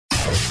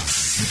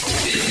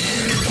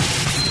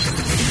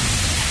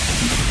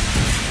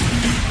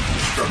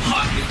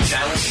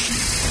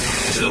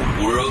the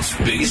world's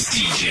biggest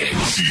DJs.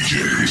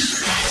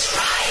 That's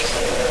right.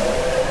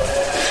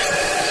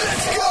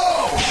 Let's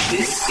go!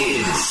 This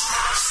is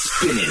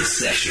Spinnin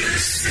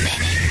Sessions.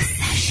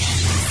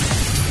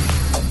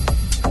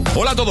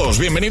 Hola a todos,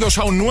 bienvenidos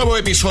a un nuevo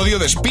episodio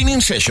de Spinnin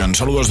Sessions.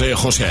 Saludos de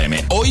José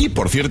A.M. Hoy,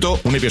 por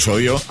cierto, un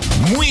episodio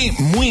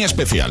muy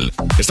especial.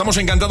 Estamos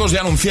encantados de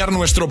anunciar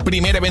nuestro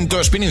primer evento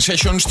de Spinnin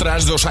Sessions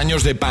tras 2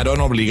 años de parón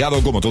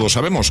obligado, como todos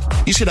sabemos.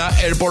 Y será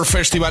Airport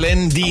Festival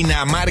en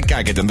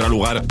Dinamarca, que tendrá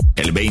lugar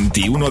el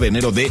 21 de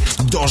enero de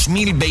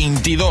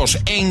 2022.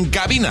 En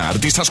cabina,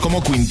 artistas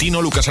como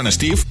Quintino, Lucas and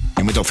Steve,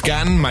 Umeth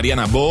Khan,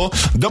 Mariana Bo,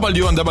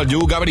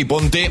 W&W, Gabri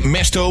Ponte,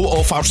 Mesto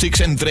o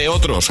Faustix, entre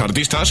otros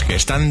artistas que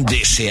están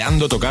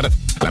deseando tocar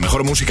la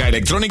mejor música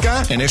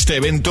electrónica en este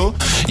evento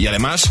y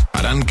además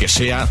harán que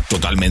sea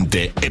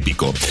totalmente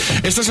épico.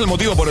 Este es el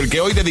motivo por el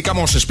que hoy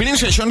dedicamos Spinnin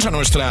Sessions a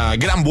nuestra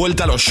gran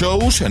vuelta a los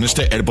shows en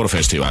este Airport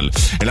Festival.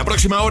 En la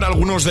próxima hora,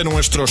 algunos de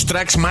nuestros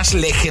tracks más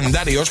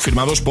legendarios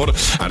firmados por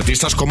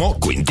artistas como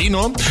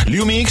Quintino,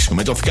 Lumix,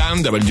 Umeth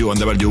Khan,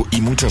 W&W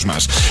y muchos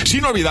más.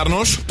 Sin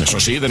olvidarnos, eso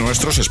sí, de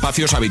nuestros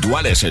espacios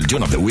habituales, el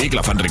Tune of the Week,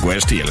 la Fan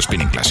Request y el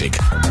Spinning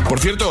Classic. Por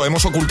cierto,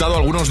 hemos ocultado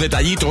algunos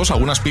detallitos,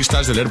 algunas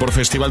pistas del Airport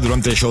Festival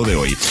durante el show de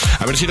hoy.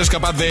 A ver si eres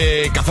capaz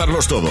de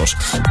cazarlos todos.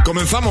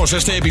 Comenzamos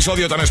este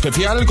episodio tan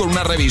especial con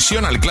una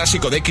revisión al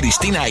clásico de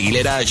Christina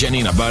Aguilera,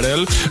 Jenny in a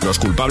Bottle. Los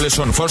culpables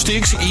son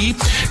Faustix y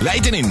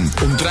Lightning,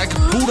 un track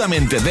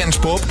puramente dance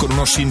pop con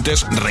unos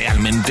sintes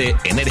realmente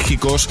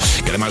enérgicos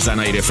que además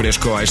dan aire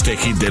fresco a este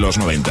hit de los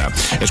 90.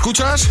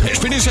 ¿Escuchas?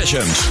 Spinnin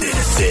Sessions.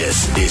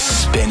 This is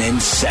Spinnin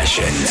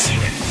Sessions.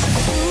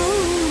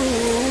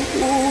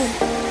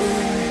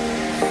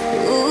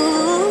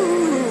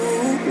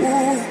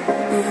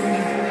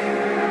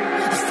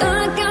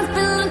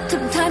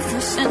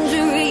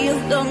 Century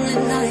of lonely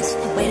nights,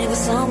 waiting for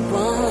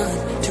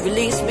someone to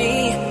release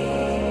me.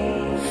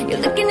 You're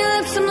licking your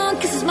lips and long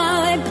kisses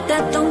my way, but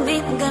that don't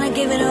mean I'm gonna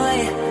give it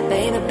away,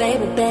 baby,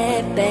 baby,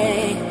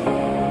 baby.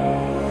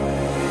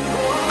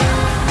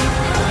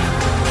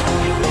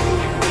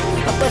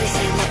 My buddy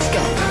said, let's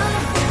go.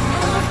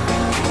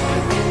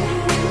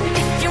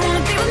 If you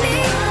wanna be with me,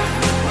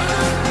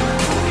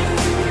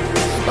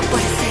 my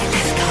buddy said,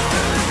 let's go.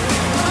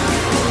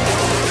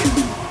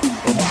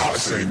 My heart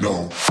say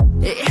no.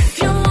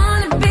 If you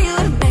wanna be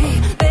with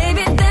me,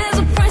 baby, there's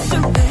a price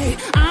to pay.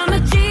 I'm a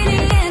genie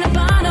in a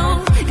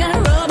bottle, gotta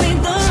rub me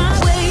the right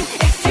way.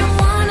 If you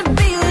wanna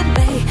be with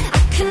me, I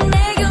can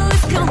make your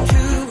wish come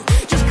true.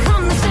 Just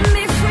come and set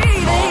me free,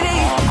 baby.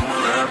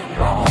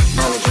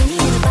 I'm a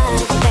genie in a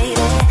bottle,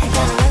 baby,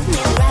 gotta rub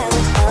me the right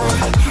way.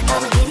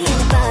 I'm a genie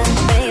in a bottle,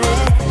 baby.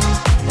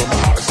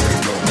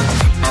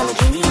 I'm a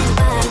genie in a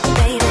bottle,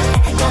 baby,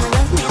 gotta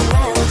rub me the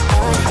right way.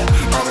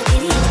 I'm a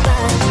genie in a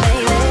bottle,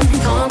 baby.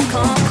 Come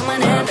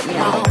on and let me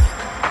out.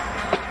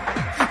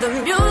 The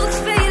music's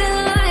fading,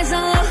 the lights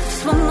are low.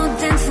 Just one more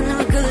dance and then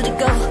we're good to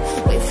go.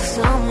 Wait for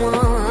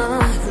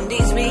someone who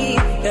needs me,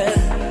 yeah.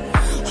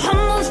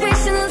 Almost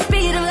racing at the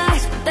speed of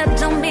light, but that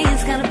don't mean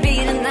it's gonna be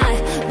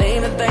tonight,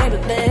 baby, baby,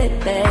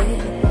 baby.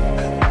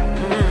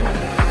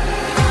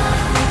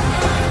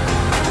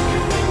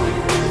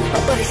 My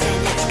buddy said,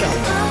 let's go.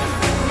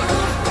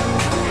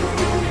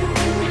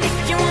 If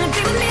you wanna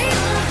be with me,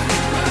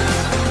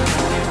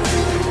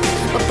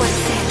 my buddy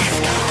said, let's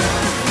go.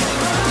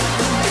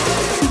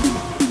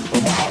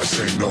 My heart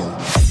say no.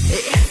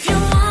 If you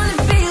wanna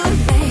be with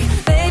me,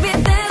 baby,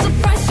 there's a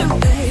price to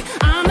pay.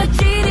 I'm a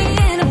genie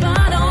in a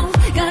bottle,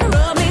 gotta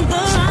rub me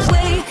the right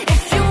way.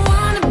 If you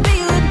wanna be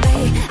with me,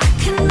 I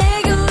can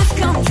make your wish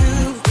come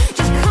true.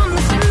 Just come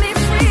and set me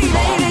free,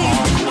 baby.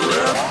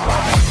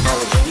 I'm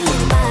a genie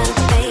in a bottle,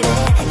 baby,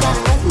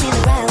 gotta rub me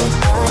the right way.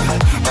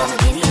 I'm a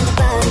genie in a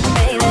bottle,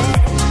 baby.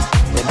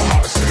 My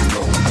heart say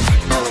no.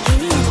 I'm a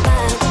genie in a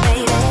bottle,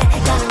 baby,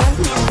 gotta rub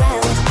me the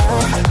right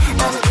way.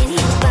 I'm a genie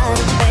in a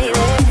bottle,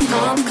 baby.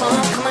 Come on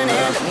and let me out. Come and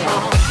let me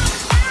out. Come and let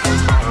me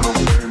out.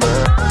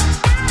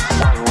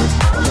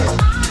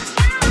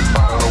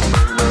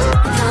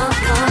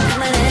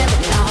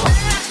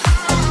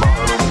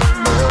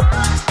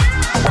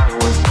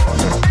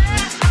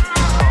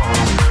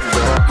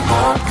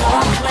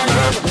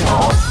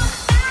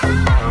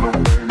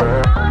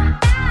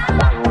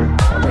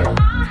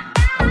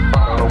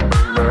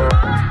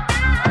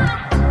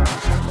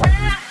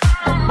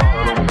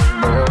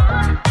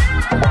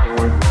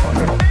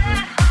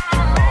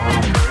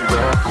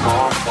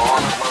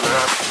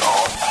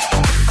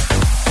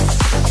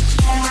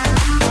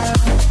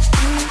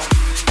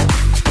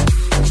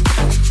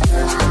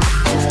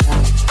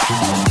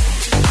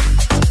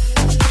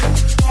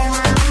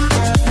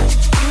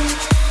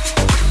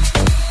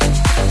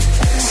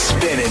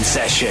 Spinnin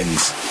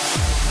Sessions.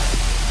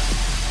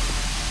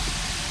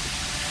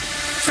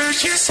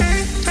 First you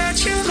say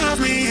that you love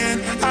me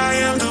and I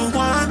am the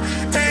one.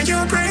 Then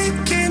you're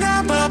breaking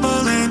up,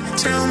 bubbling.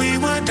 Tell me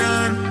we're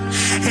done.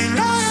 And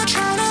now you're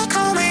trying to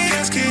call me,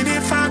 asking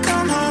if I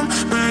come home.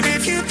 But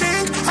if you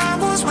think I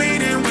was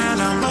waiting,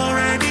 well, I'm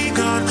already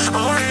gone,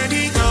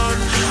 already gone.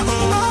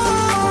 Oh,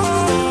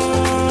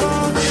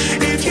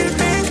 if you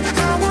think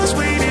I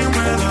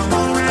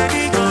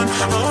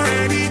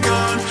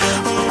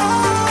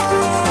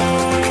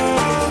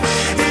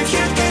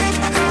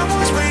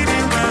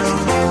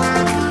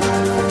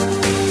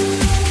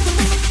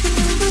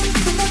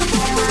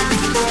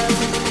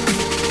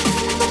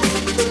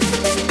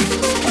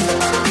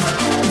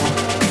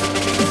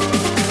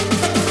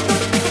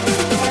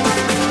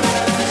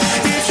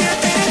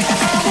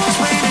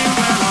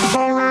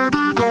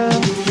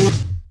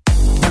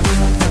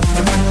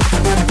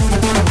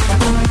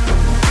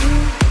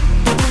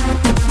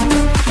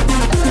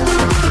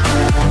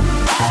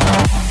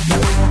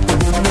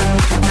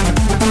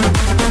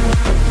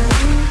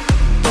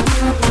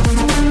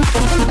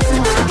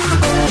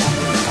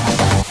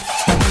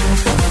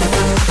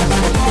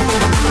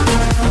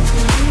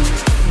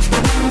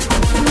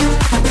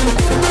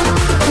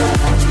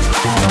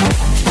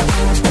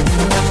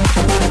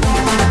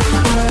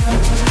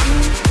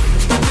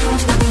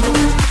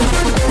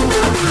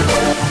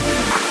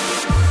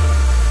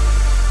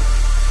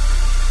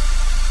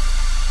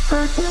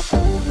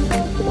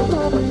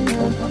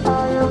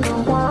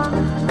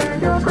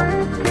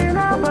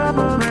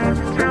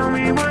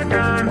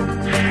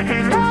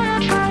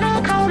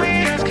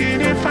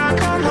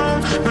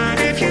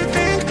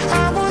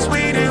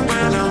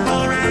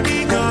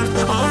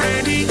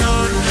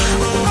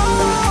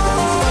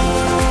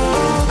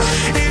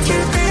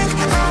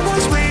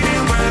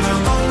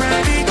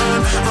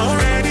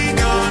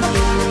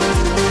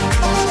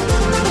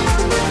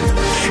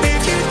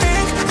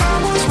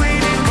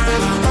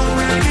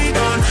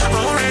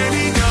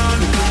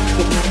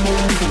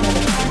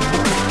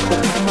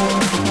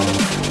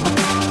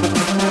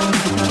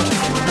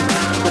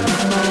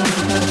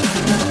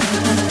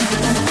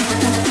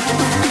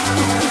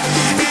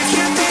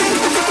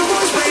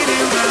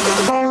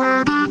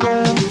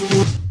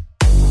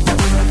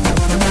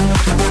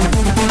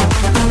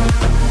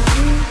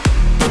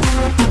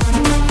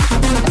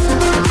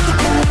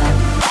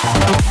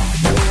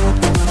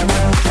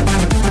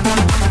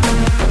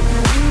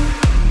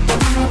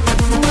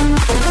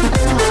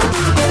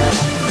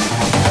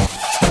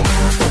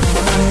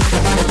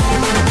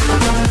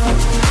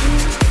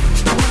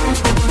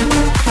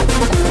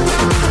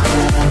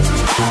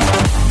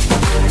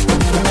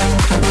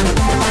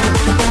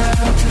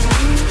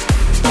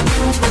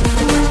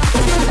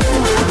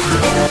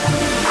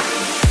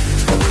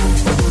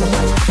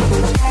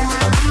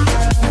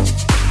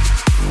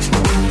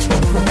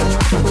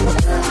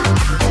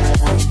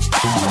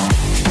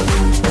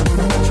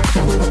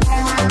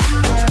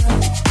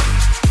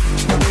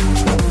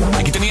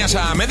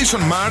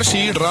Jason Mars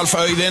y Ralph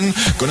Oiden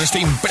con este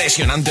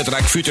impresionante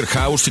track Future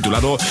House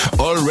titulado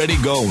Already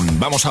Gone.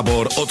 Vamos a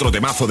por otro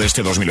temazo de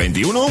este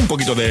 2021, un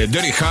poquito de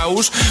Dirty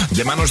House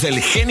de manos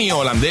del genio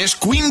holandés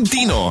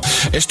Quintino.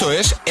 Esto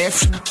es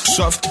F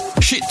Soft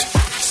Shit.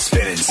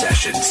 Spinnin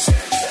Sessions.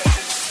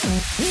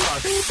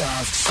 Fuck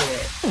soft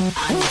shit.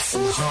 I need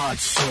some hard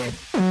shit.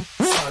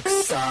 Fuck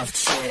soft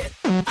shit.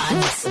 I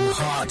need some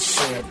hard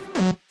shit.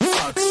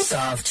 Fuck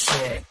soft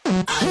shit.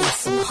 I need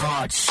some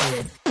hard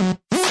shit.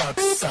 Fuck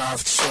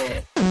soft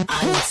shit.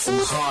 I need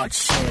some hard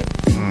shit.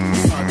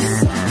 Fuck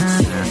soft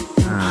shit.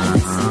 I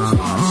need some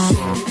hard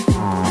shit.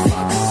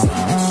 Fuck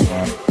soft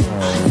shit.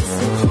 I need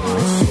some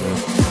hard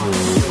shit.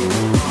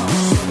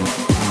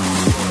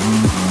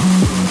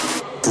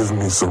 Give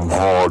me some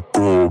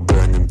hardcore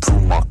banging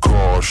through my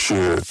car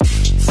shit.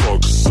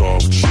 Fuck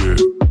soft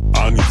shit.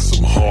 I need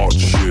some hard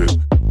shit.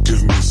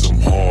 Give me some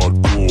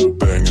hardcore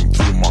banging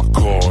through my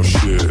car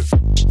shit.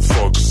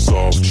 Fuck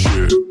soft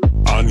shit.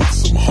 I need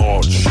some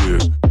hard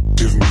shit.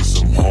 Give me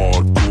some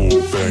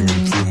hardcore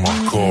banging through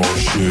my car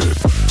shit.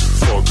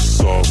 Fuck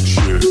soft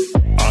shit.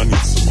 I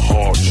need some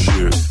hard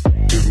shit.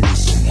 Give me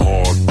some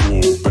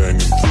hardcore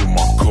banging through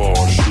my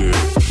car shit.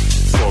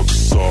 Fuck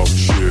soft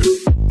shit.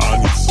 I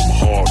need some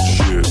hard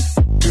shit.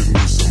 Give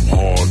me some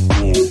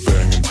hardcore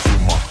banging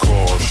through my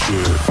car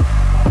shit.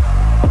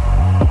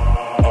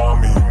 I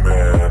mean,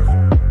 man,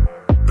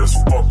 this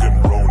fucking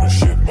Rona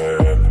shit,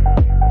 man.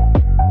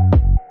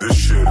 This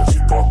shit is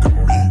fucking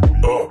me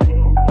up.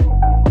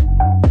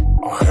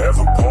 I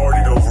haven't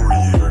partied over a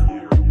year,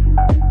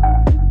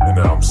 and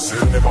now I'm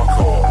sitting in my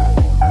car,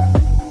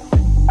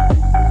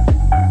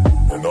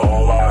 and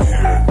all I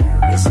hear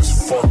is this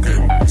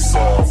fucking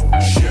soft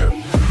shit.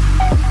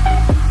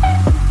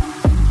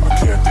 I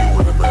can't deal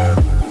with it, man.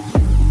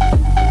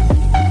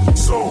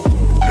 So,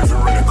 if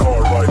you're in a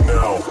car right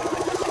now,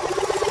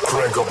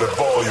 crank up that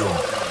volume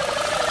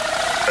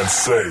and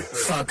say,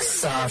 Fuck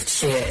soft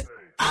shit.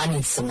 I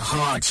need some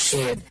hard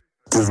shit.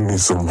 give me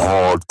some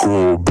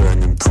hardcore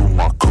banging through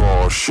my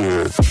car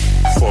shit.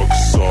 Fuck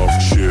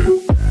soft shit.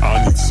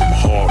 I need some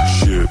hard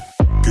shit.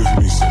 Give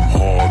me some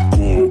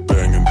hardcore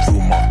banging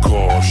through my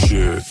car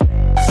shit.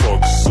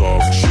 Fuck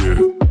soft shit.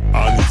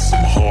 I need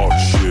some hard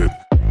shit.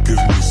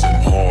 Give me some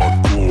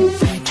hardcore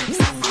banging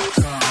through my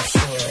car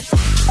shit.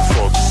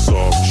 Fuck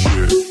soft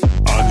shit.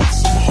 I need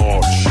some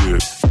hard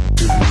shit.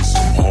 Give me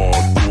some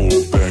hardcore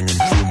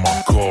banging through my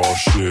car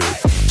shit.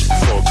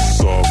 Fuck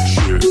soft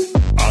shit.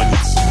 I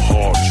need some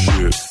hard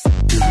shit.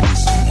 Give me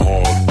some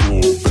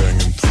hardcore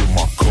banging through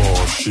my car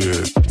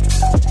shit.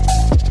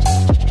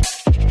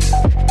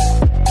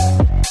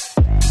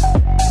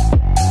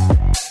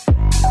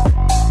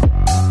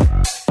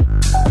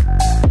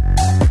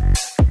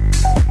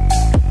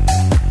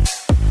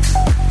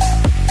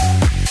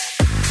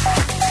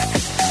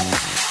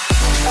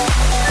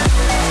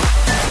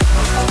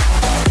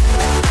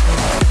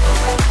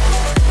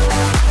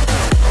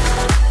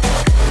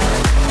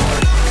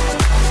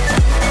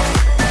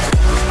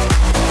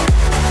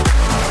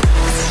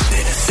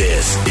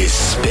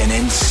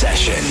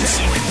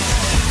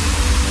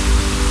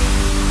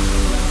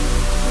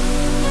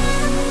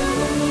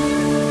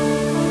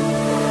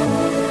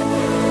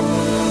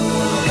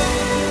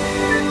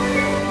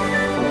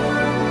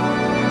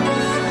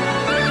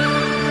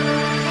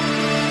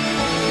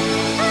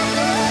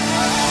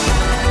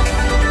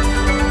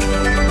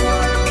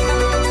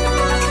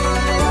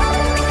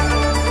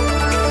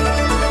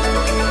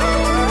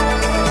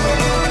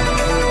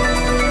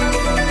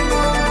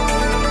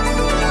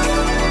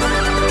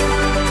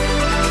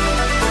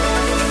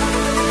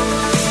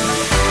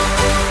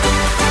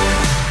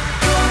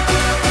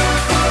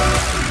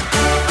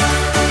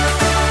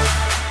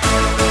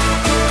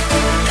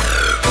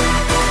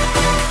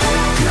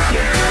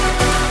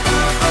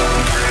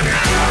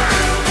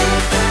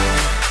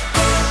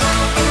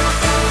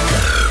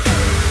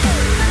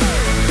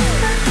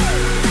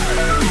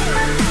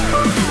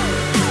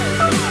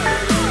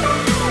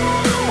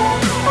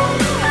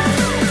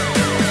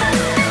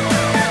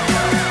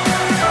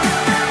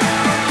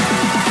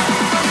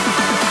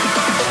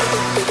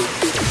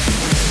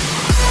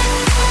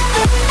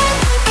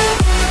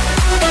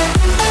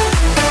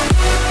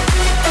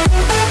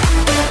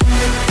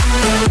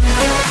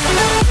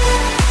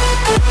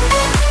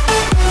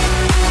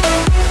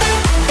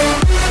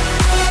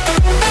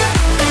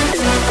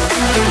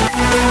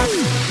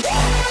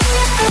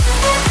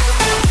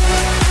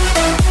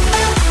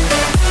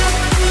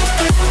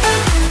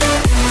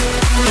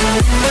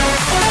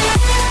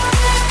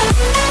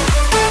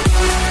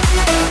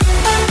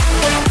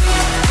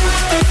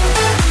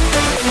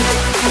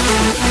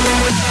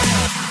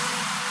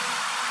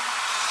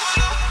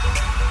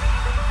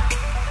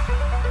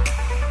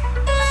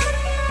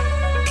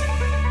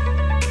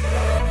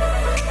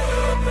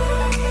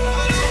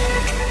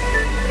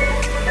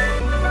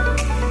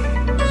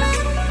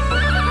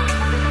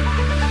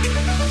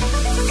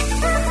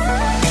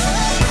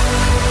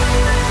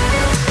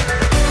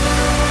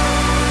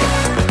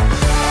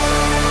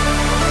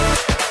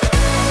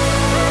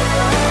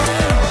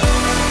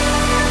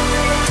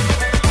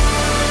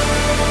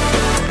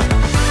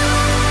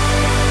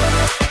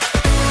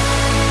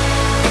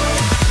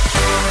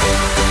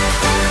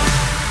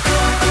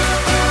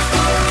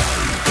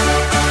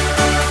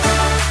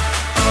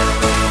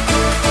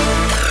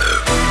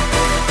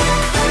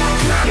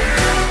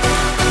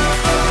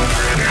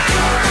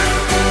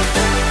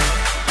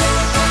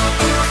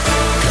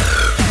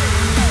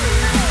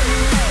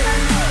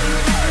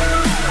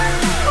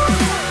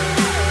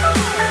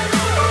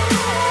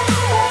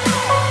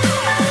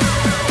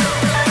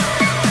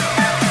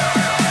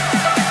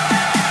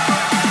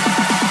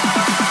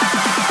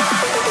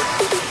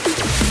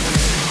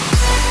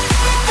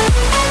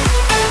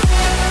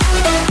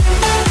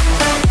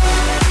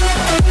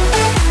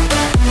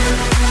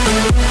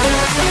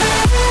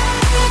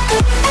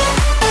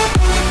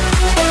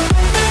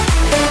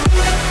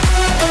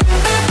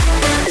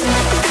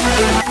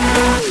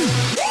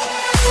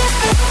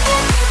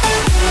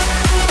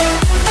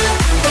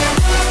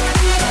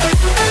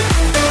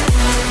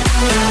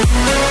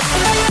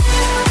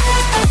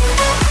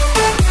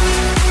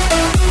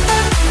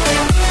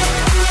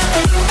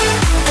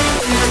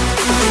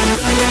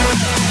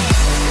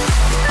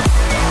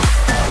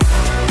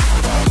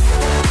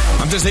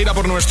 Antes de ir a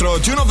por nuestro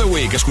Tune of the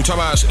Week,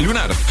 escuchabas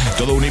Lunar,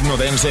 todo un himno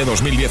dance de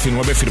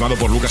 2019 firmado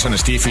por Lucas and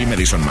Steve y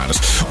Madison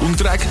Mars. Un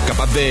track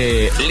capaz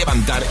de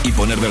levantar y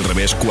poner del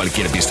revés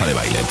cualquier pista de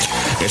baile.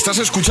 Estás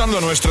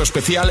escuchando nuestro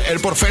especial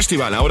Airport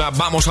Festival. Ahora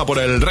vamos a por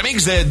el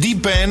remix de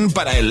Deepen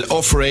para el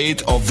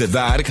Afraid of the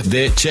Dark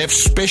de Chef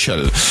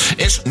Special.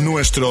 Es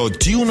nuestro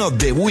Tune of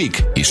the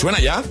Week y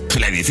suena ya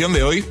la edición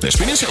de hoy de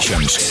Spinnin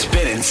Sessions.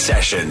 Spinnin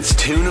Sessions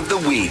Tune of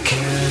the Week.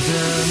 There's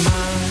a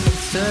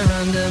monster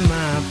under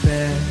my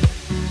bed.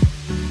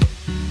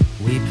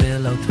 We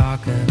pillow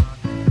talking.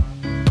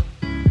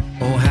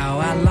 Oh, how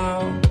I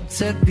long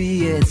to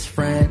be its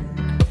friend.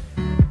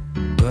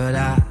 But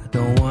I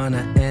don't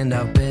wanna end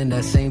up in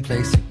that same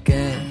place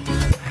again.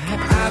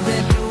 I've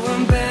been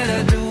doing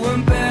better,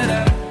 doing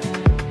better.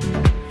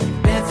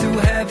 Been through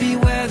heavy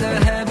weather,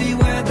 heavy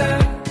weather.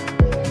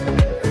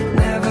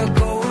 Never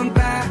going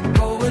back,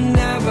 going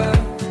never.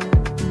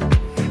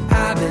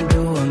 I've been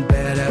doing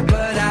better,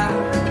 but I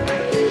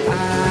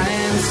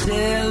am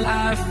still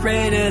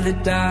afraid of the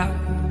dark.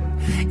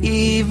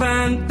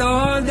 Even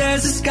though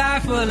there's a sky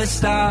full of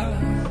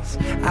stars,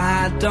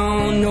 I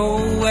don't know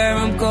where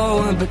I'm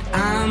going, but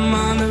I'm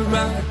on the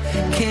run.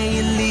 Can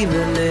you leave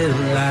a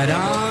little light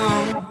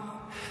on?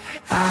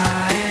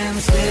 I am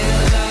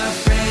still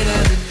afraid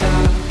of the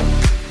dark.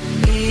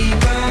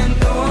 Even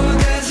though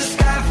there's a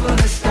sky full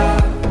of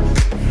stars,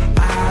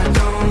 I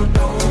don't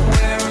know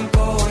where I'm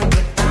going,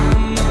 but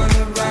I'm on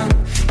the run.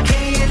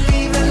 Can you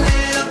leave a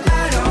little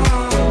light on?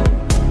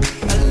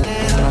 A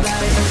little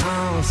light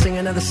on. Sing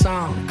another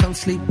song. Come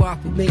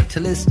sleepwalk with me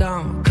till it's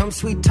dawn. Come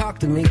sweet talk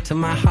to me till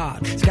my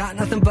heart. It's got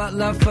nothing but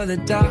love for the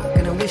dark.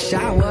 And I wish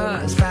I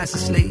was fast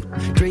asleep,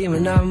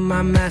 dreaming of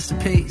my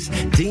masterpiece.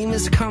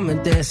 Demons come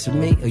and dance with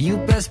me, or you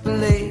best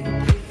believe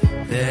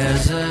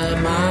there's a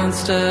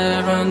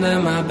monster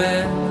under my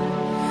bed,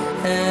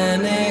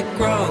 and it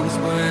grows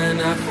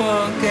when I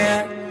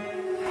forget.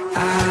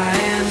 I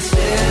am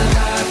still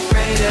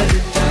afraid of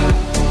the dark.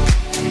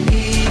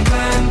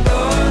 Even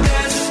though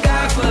there's a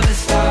sky full of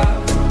stars,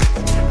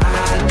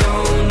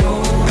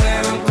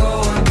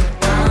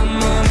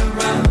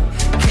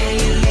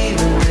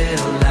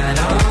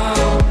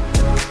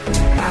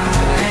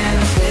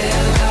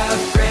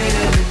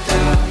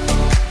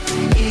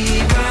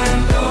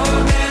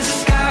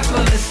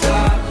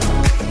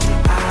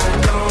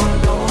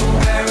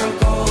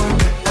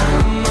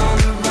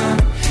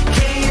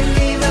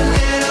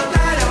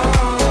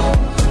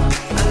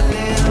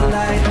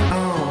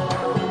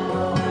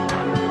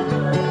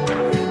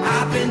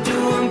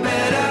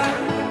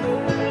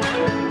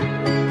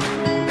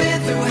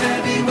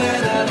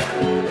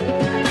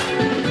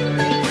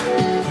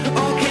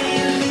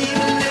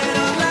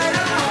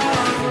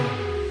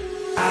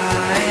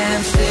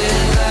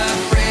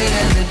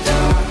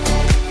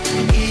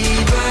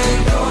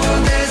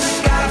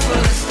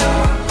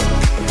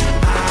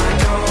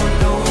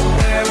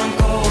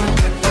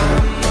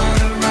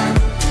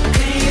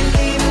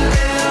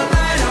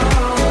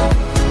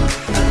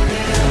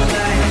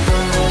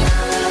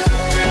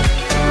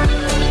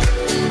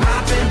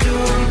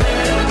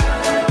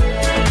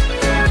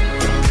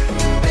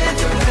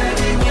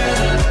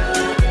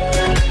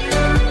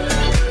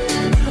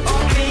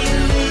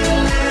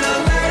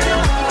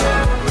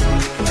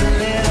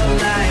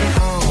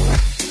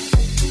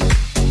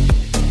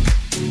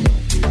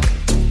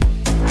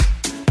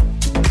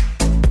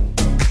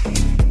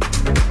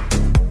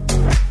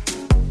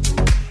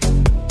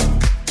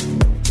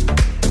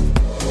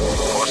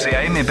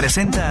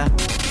 Presenta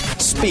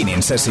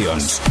Spinnin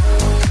Sessions.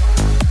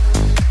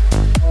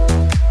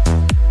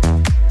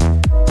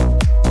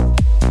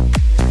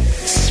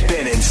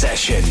 Spinnin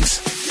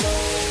Sessions.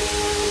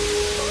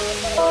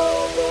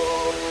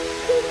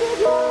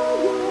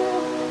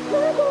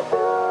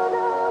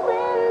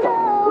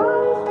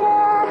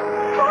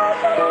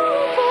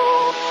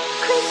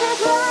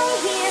 Creatures lie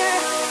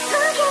here,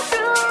 looking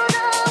through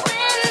the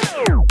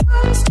window.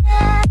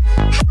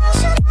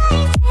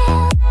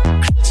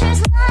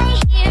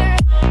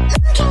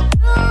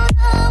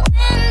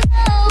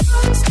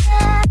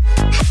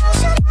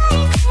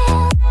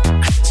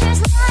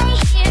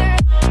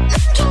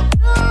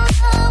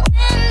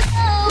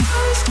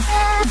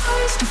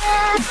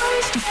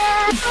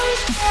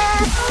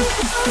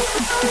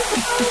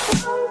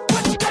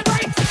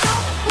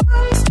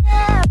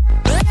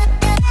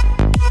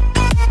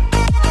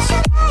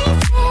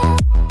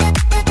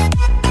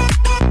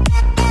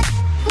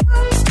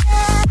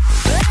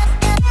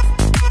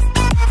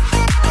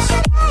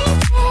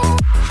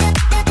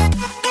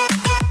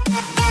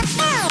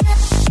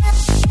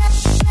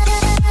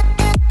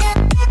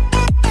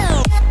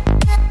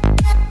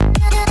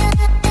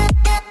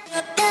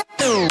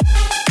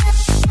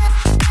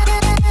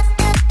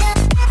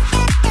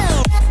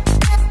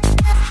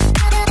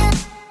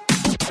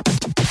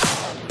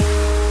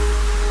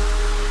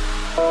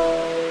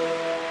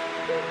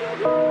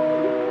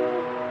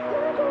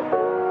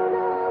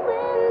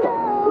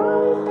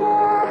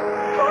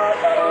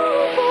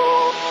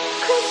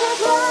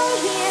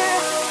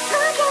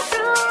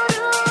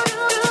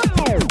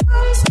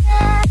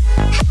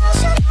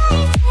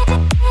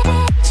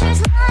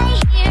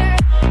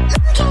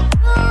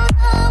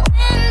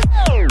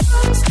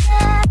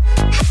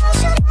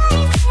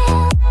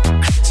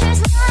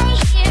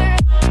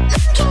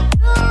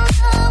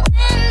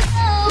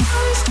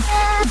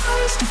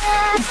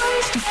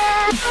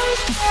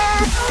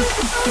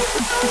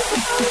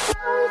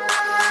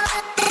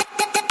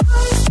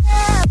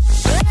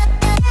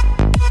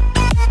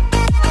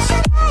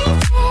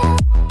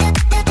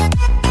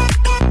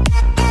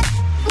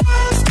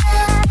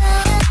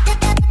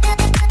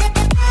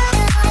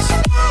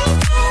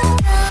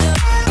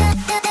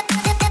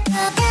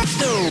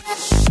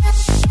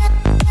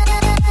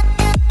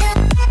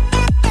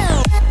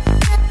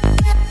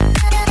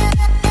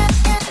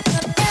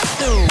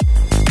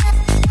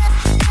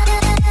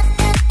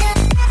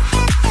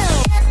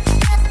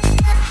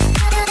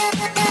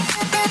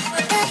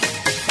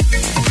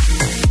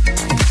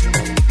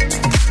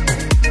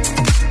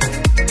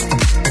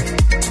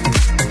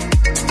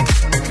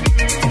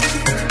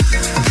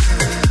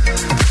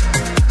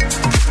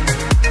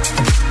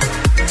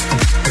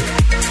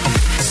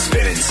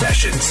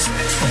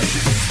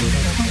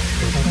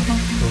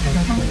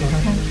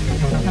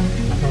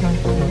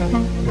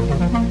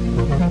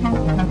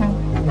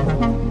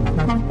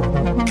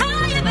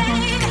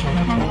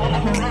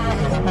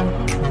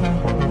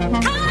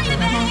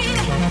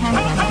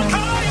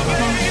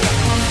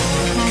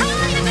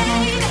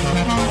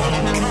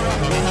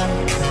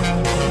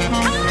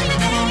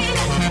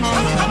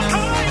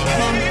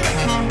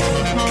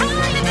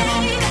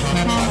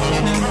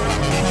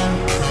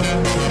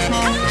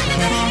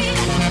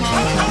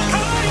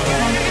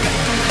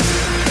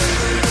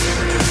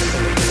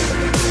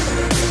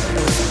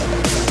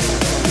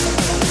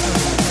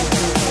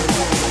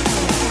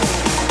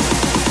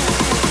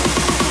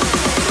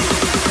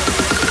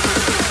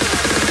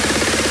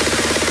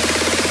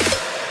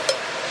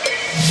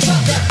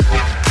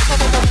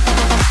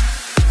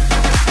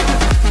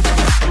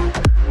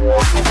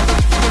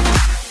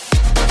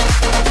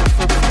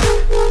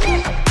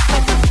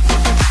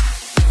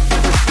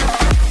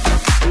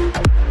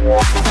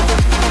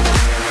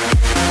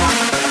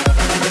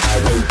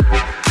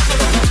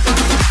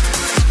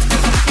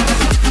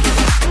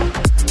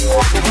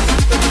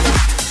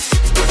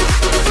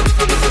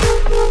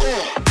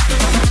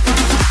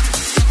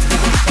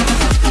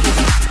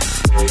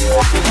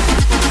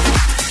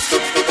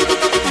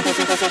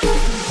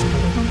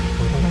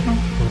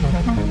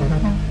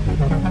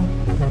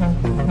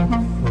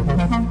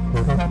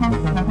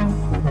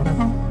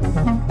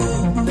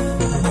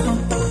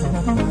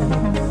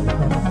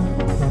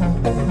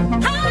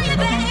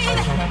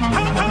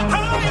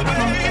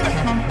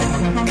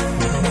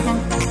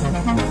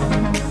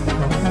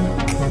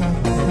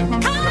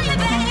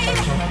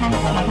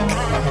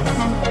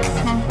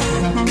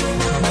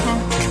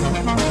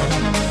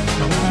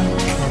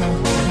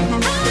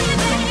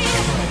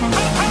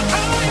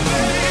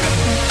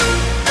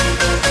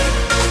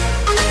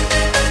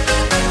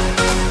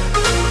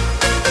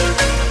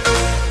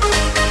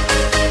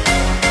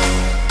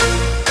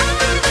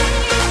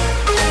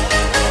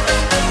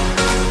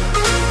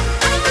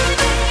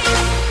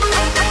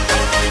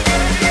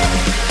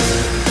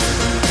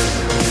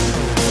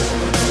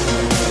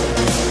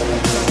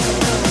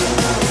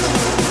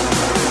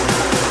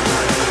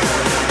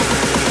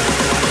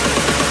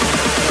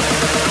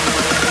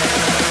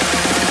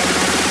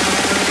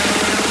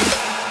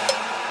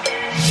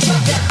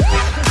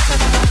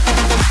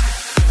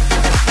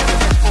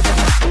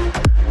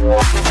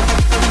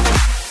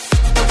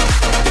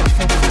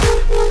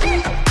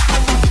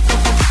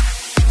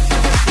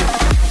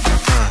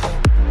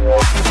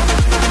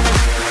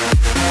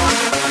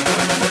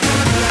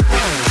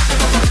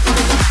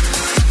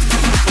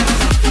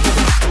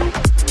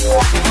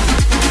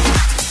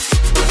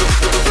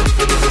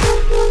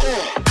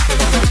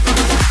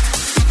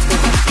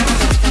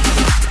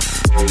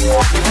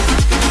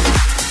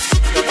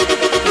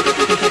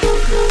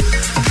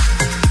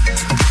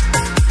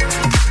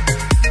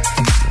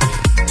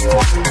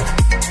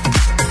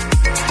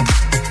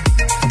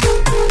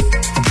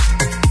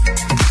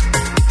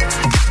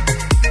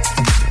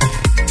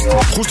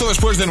 Justo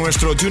después de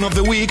nuestro Tune of the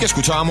Week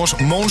escuchábamos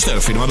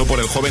Monster, firmado por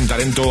el joven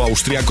talento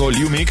austriaco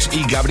Lumix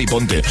y Gabri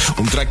Ponte,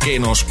 un track que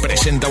nos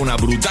presenta una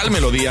brutal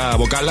melodía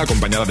vocal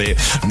acompañada de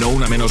no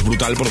una menos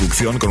brutal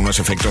producción con unos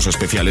efectos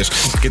especiales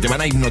que te van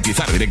a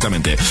hipnotizar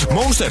directamente.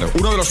 Monster,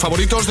 uno de los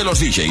favoritos de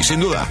los DJs, sin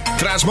duda.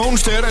 Tras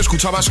Monster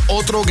escuchabas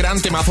otro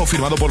gran temazo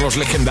firmado por los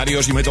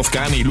legendarios Yumet of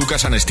Khan y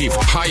Lucas and Steve,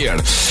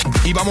 Higher.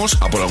 Y vamos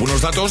a por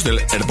algunos datos del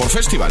Airport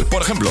Festival.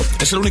 Por ejemplo,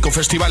 es el único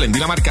festival en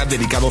Dinamarca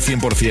dedicado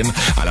 100%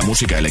 a la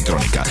música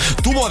electrónica.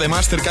 Tuvo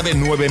además cerca de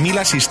 9.000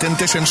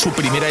 asistentes en su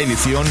primera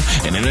edición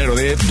en enero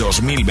de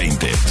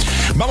 2020.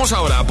 Vamos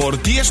ahora por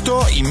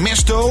Tiesto y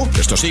Mesto.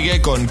 Esto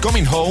sigue con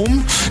Coming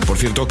Home. Por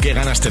cierto, qué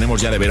ganas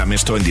tenemos ya de ver a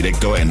Mesto en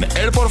directo en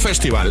Airport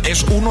Festival.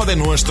 Es uno de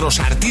nuestros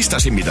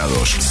artistas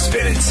invitados.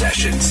 Spinnin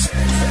Sessions.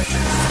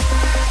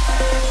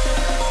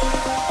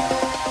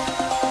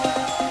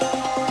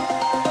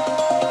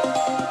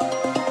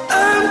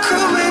 I'm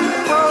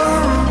coming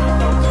home.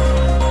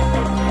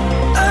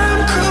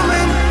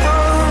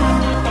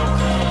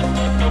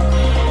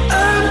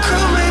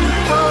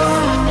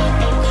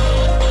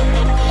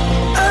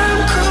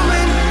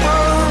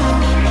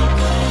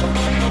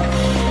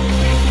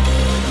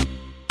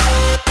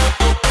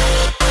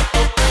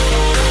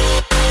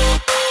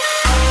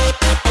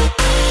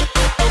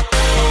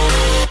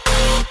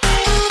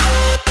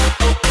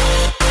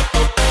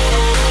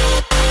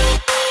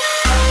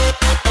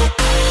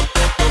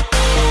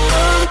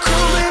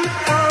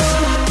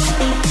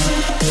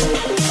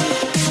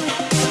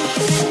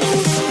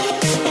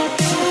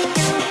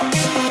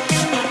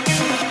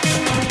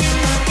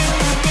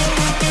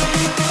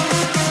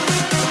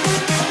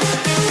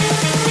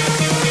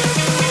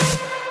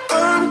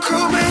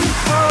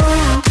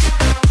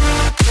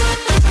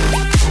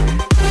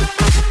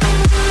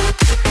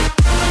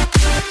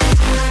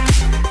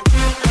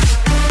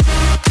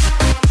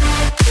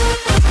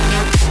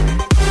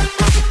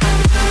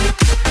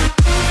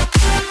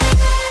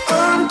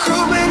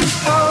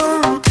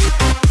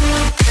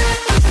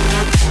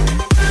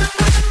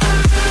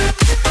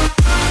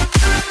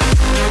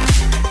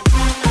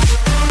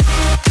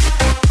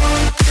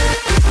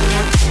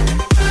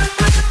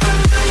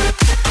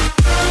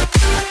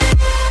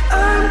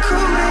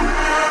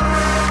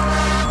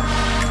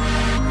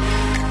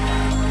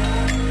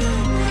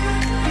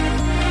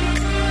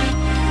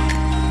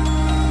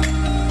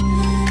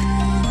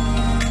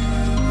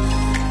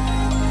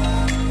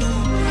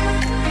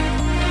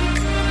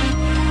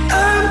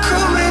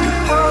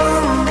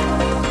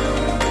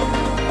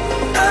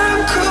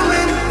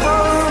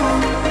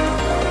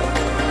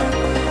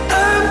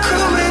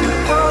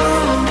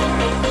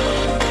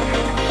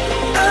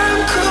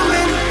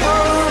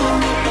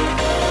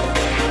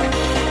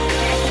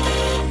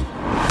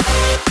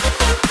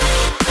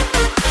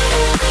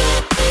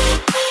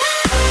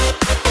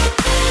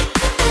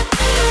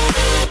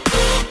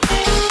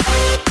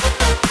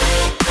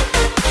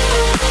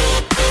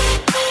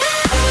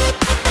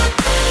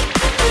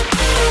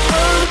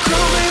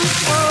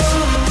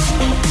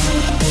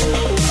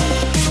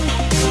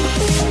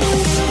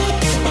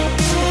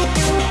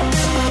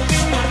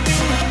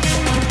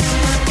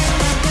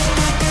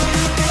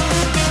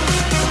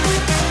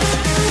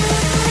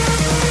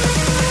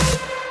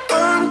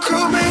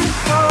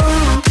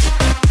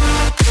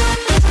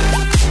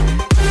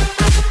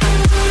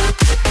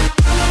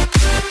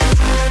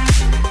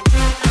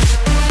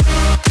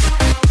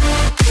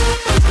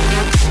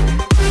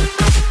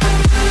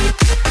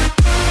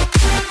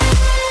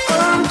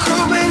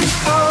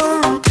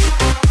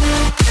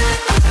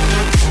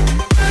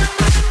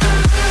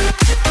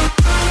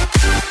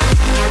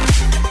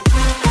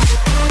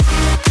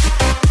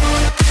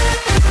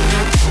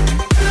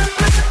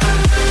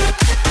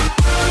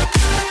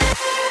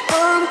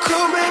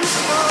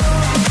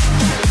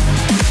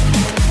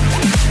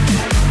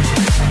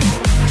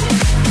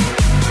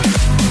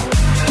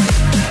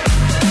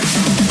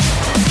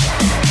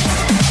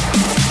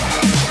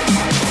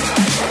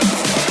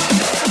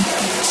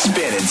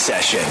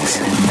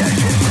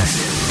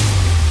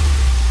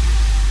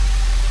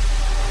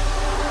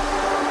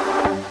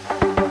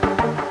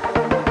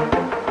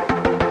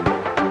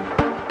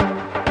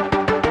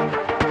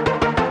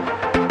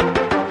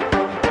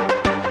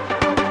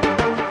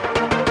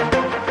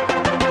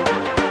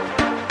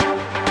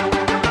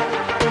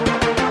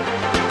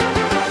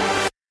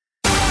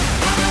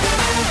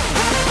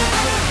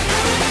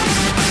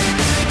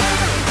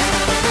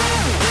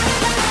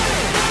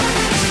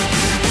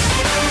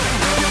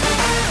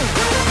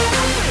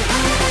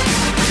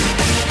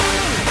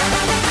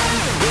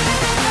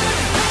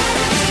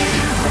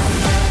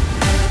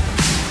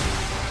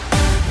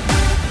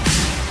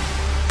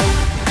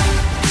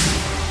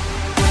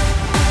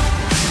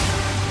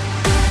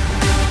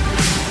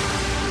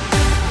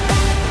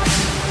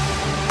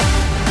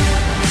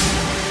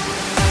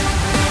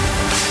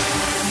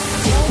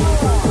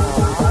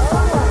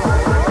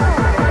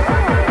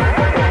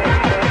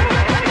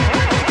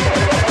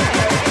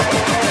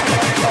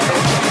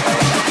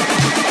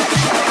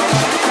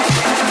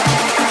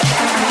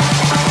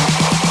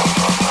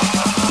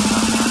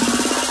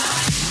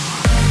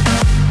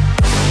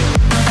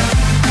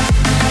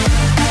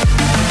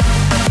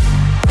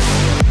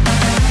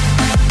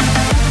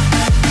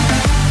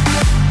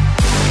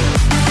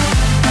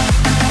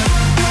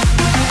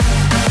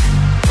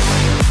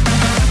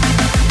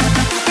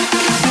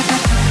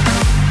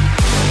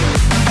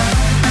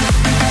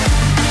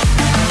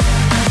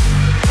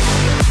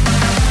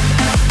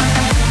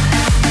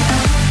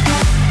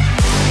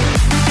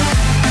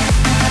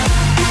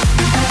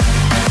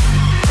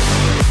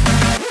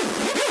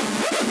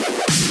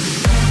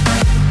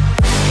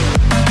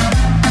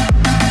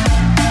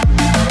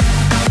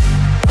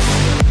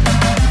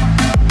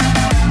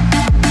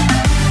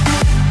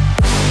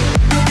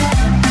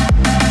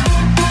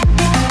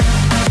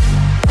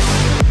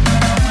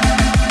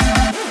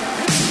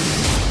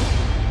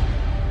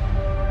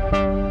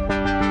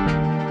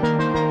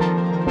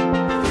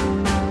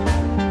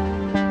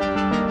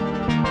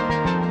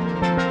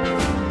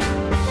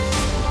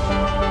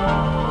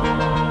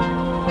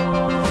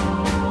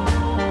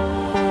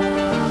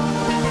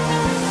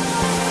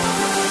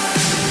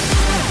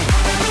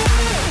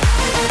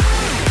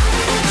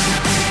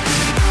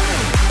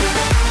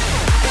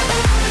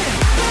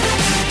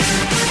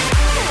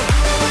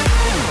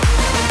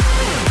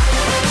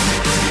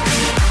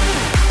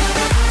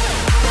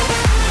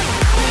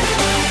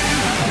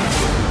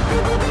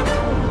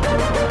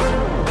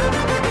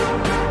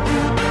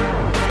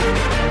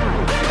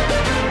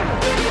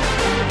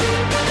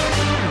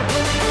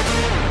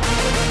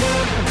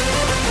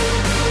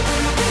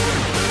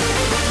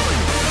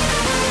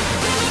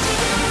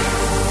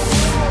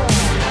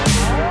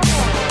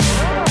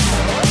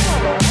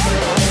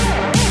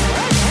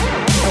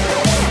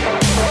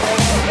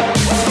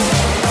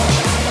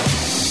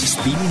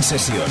 Spinnin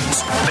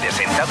Sessions,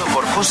 presentado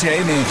por José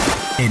A.M.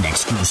 en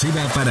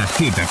exclusiva para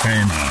Hit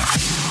FM.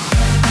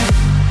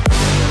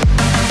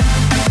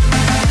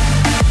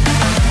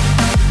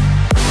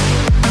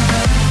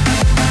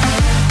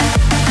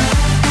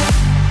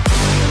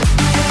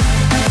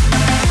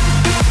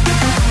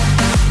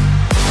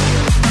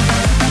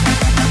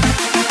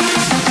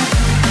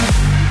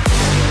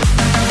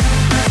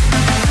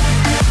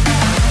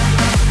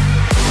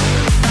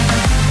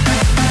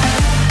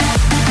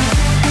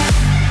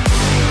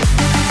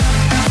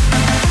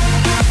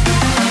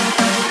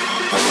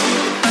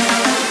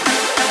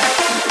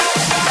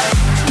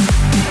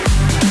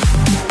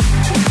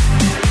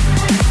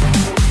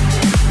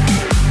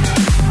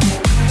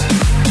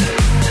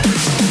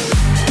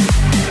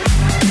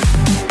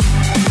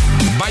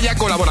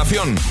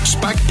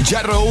 Spike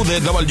Jarrow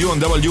de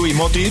W&W y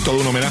Moti,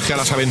 todo un homenaje a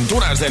las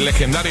aventuras del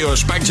legendario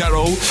Spike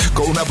Jarrow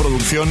con una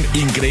producción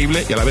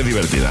increíble y a la vez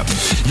divertida.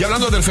 Y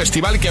hablando del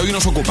festival que hoy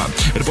nos ocupa,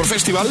 el Port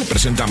Festival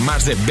presenta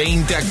más de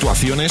 20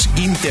 actuaciones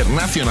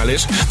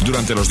internacionales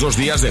durante los 2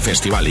 días de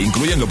festival,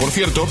 incluyendo, por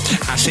cierto,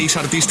 a 6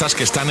 artistas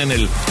que están en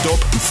el Top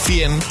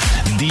 100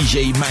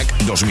 DJ Mag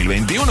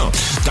 2021.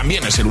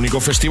 También es el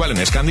único festival en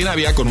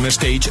Escandinavia con un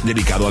stage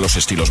dedicado a los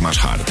estilos más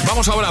hard.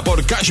 Vamos ahora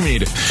por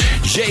Kashmir,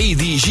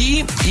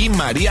 JDG y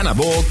Mariana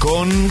Bo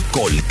con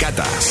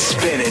Kolkata.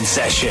 Spinnin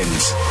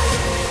Sessions.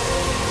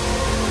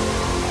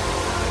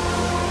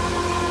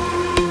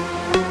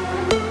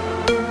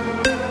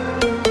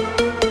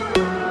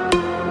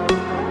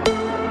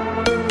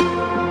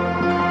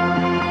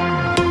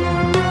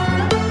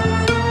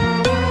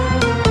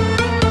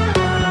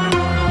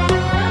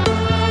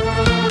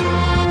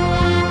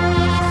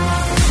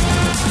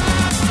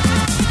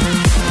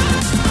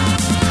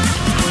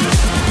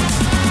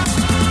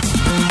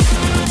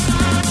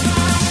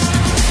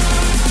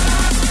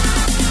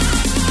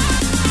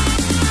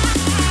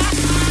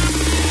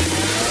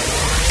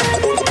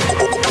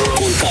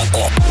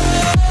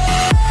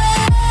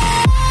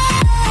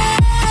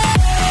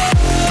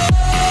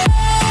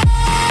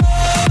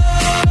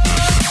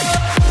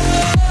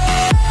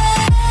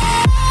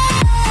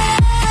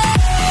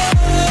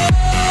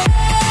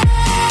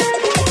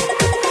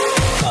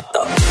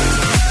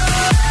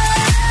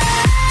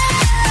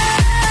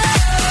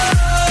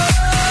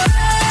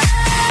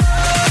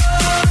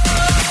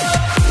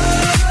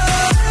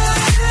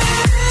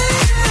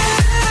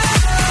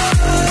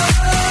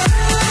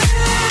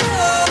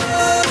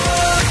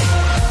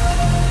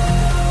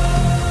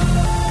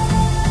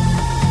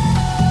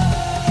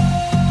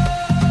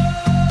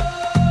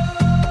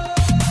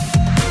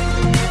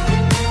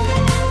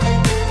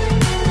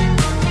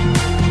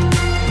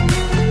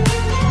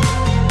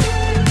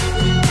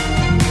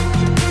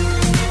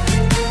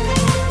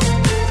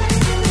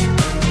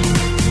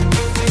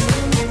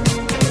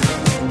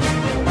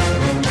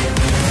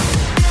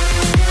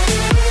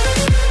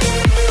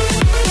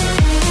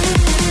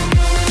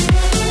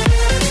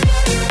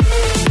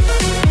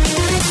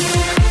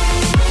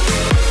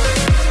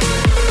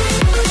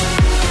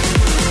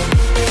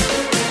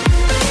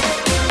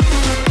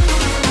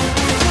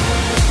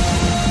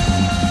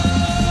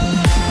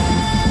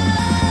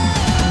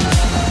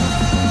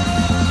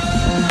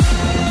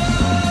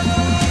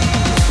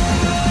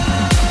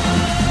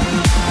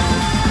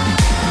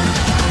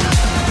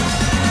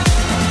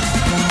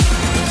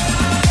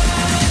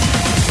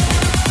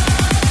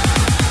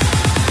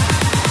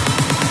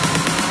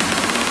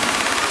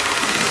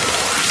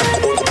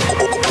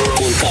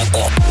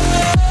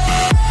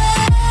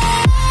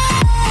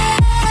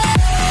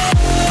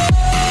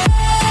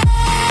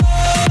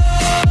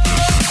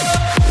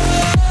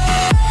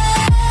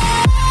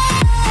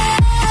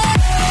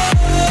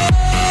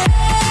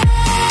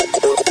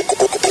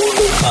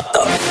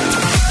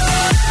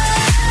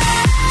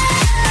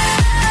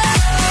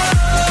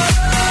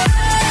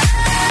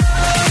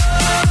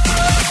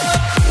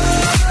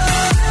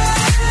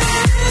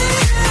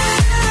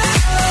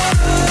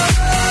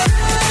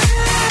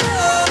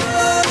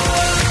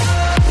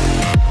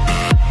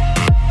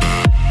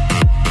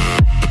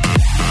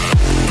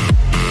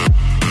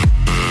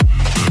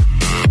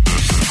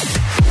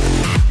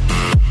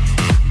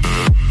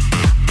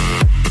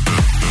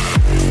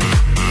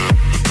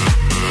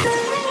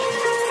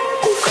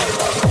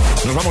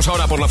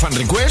 Ahora por la Fan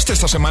Request,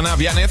 esta semana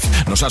Vianez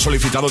nos ha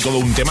solicitado todo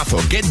un temazo,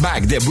 Get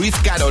Back de Breathe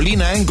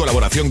Carolina en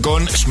colaboración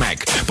con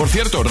Smack. Por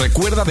cierto,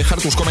 recuerda dejar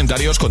tus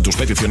comentarios con tus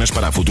peticiones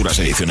para futuras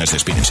ediciones de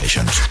Spinnin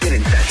Sessions.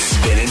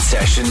 Spinnin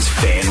Sessions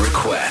Fan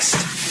Request.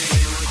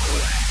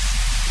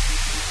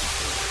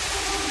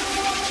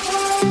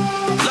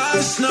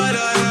 Last night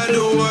I had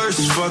the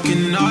worst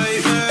fucking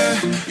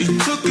nightmare. You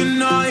took a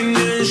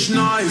 9-inch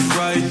knife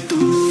right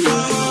through my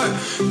heart.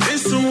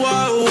 It's a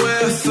while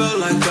where I felt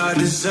like I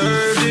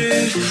deserved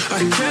it. I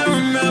can't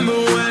remember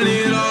when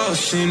it all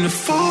seemed to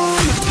fall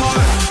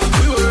apart.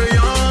 We were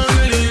young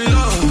and in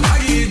love. I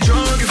get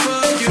drunk and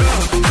fuck it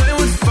up. Playing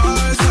with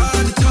fire's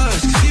hard to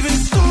touch. 'Cause even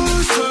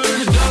stars turn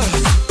to dust.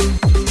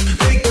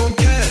 They gon'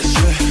 catch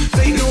ya.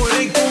 They know it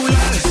ain't gon'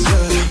 last ya.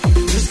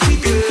 Just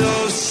keep your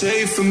love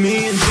safe for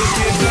me and just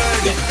get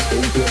back.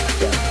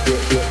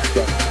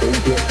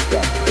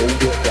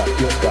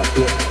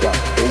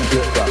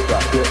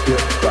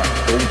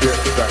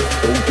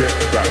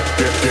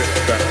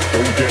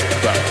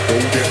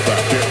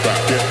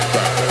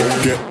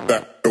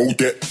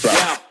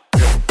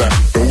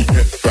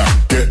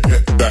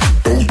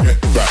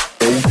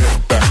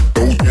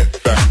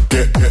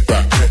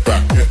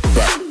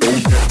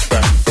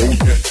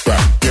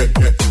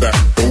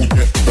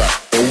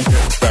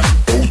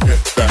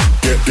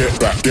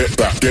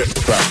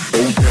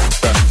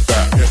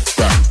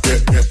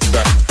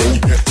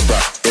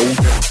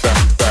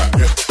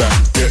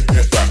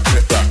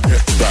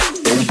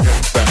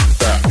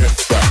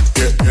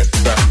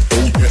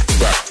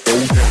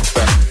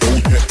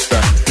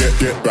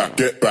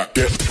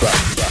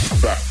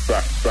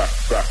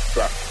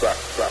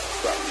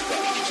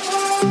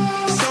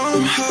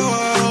 Somehow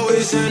I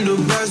always end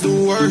up as the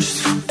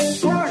worst.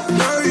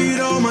 Buried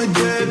all my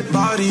dead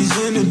bodies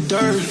in the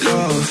dirt,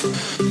 love.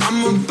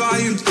 I'ma buy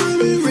you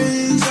diamond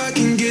rings, I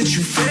can get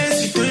you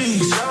fancy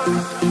things,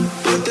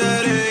 but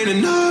that ain't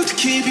enough to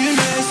keep you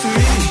next to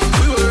me.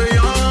 We were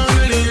young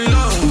and in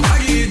love. I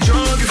get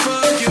drunk and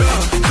fuck it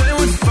up. Playing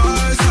with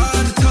fire's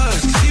hard to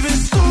touch, 'cause even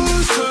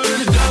stars turn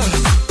to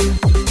dust.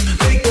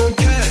 They gon'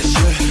 catch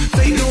ya,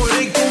 they know it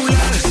ain't gon'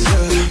 last ya.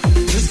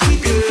 Just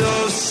keep your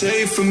love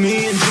safe for me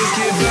and just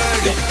get back.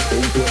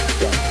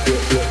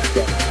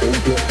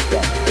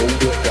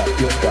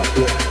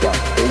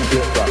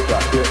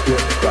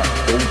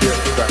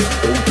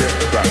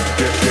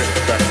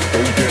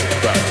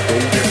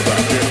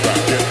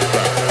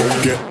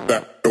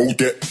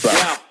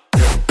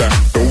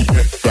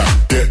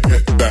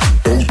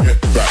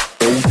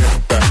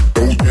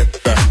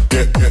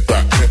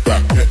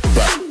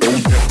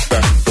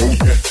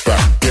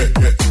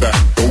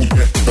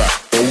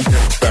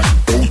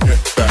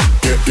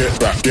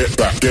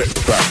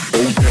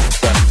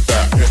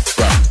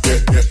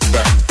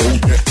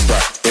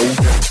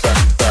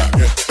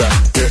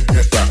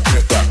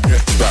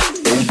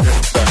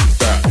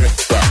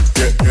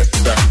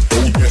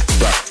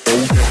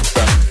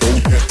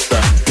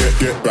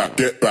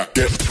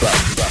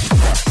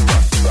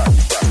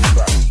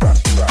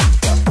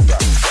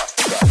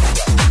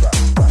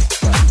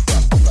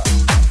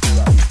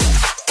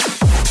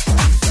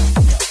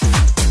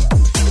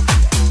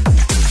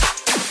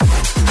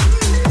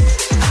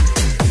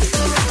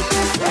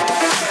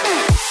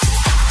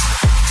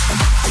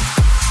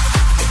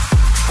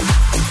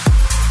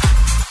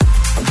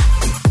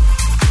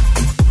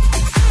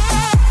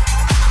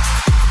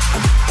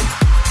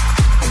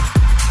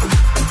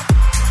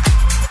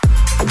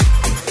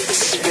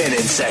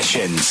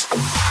 Sessions.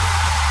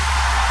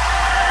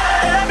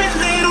 Every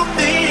little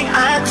thing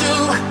I do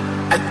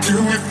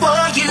it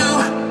for you.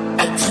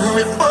 I do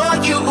it for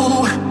you.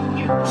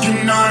 You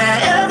know that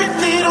every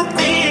little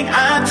thing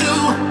I do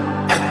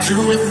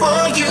it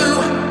for you.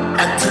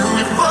 I do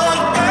it for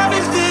you.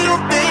 Every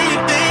little thing,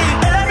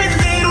 every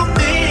little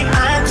thing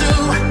I do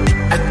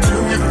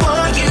it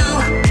for you.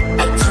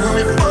 I do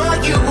it for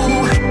you.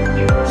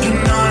 You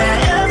know that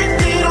every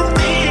little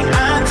thing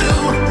I do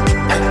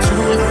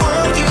it for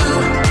you.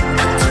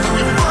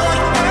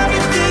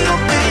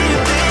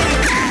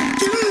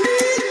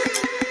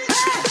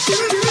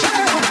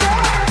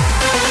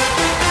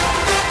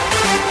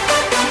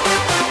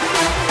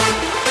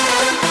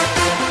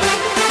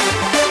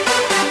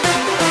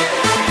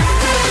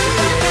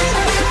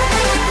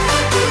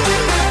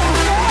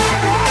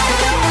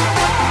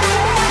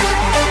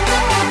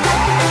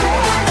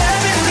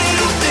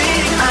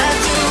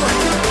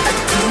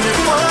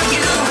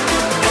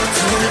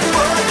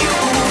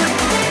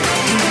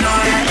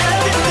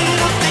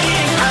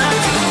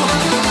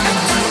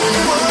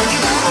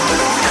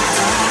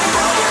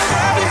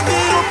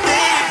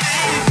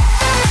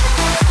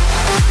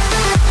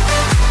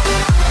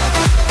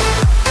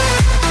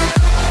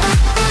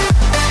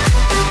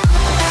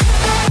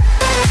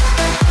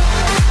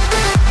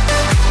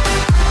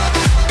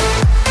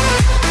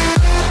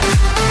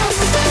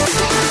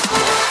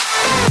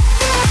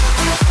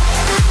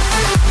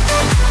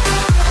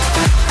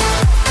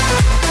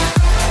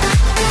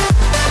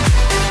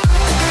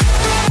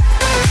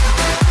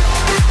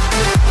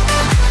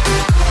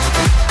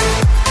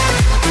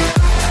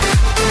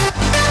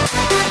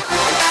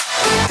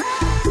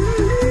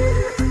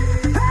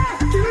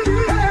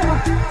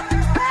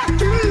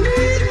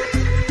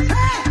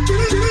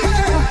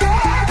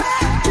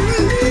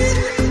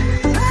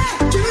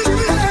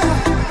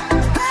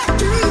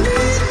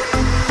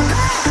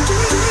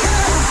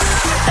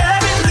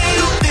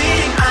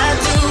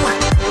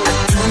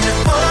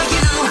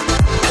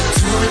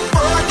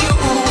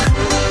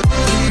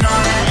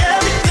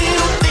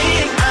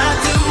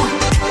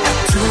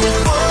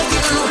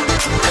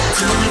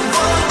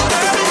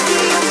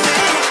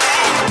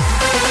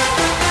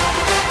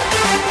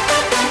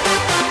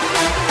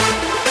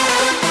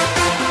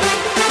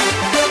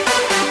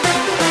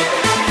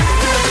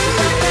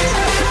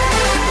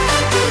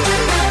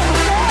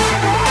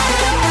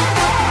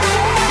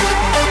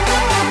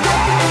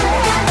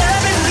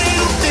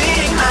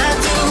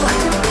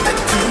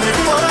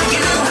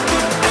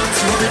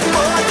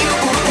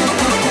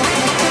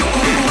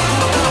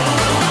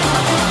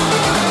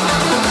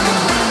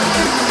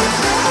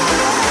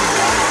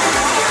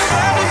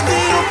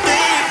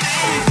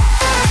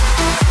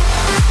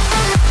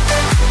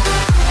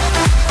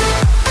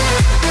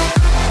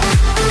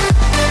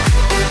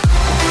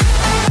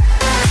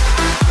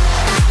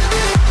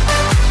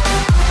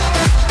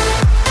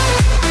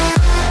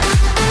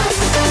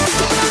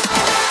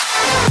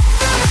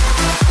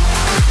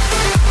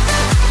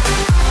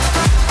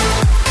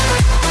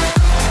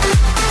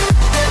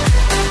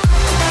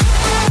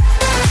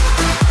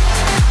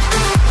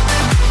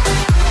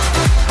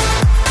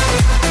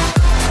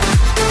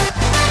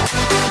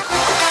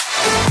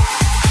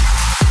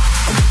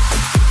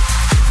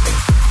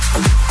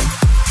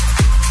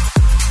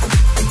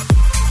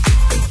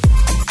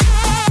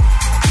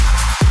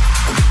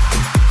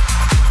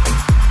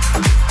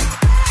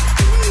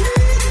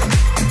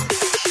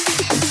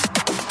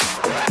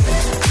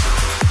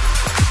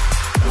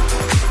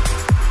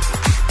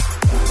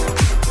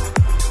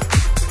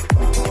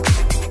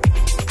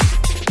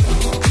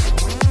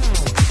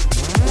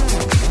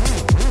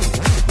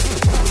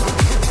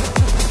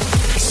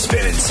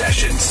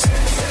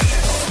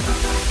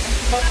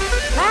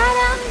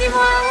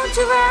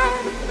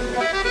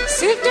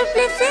 te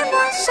plaît,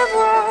 fais-moi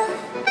savoir.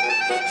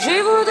 Je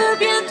voudrais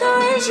bientôt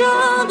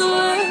rejoindre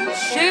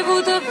chez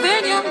vous de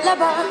venir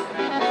là-bas.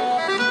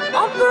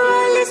 On peut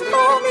aller se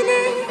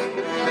promener,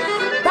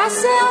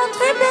 passer un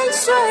très belle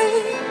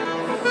soirée,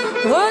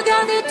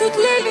 regarder toutes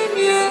les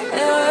lumières,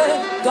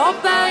 ton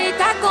père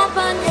est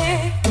accompagné.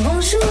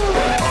 Bonjour.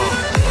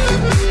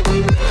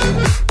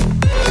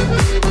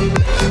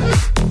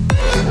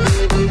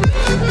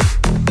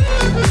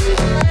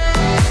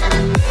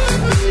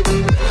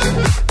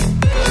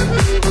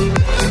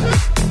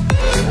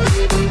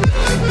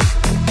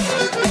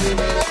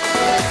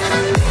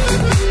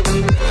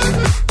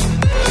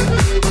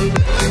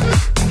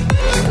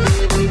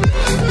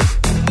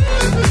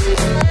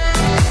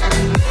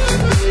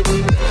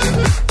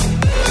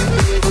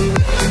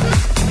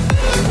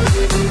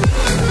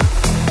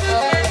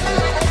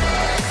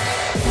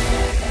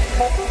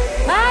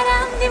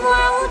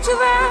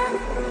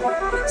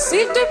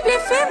 S'il te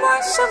plaît, fais-moi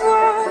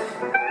savoir.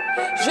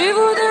 Je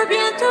voudrais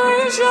bientôt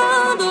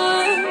rejoindre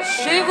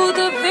chez vous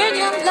de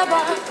venir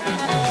là-bas.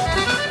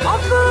 On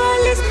peut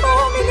aller se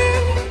promener,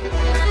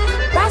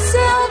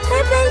 passer un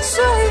très belle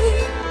soirée,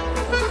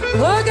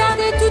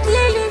 regarder toutes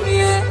les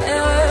lumières,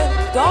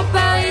 ton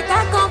père est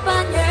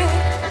accompagné.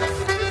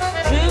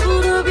 Je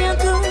voudrais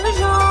bientôt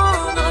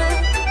rejoindre,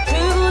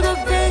 je voudrais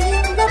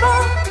venir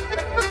là-bas,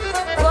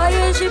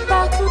 voyager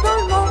partout dans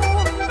le monde.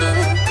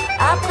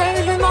 Après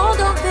le monde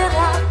on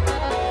verra.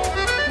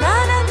 Na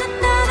na na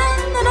na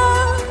na na.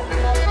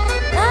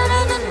 Na na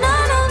na na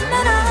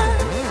na na.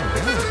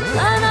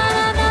 Na na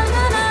na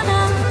na na na.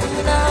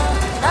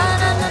 Na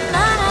na na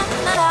na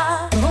na na.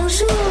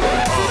 Bonjour.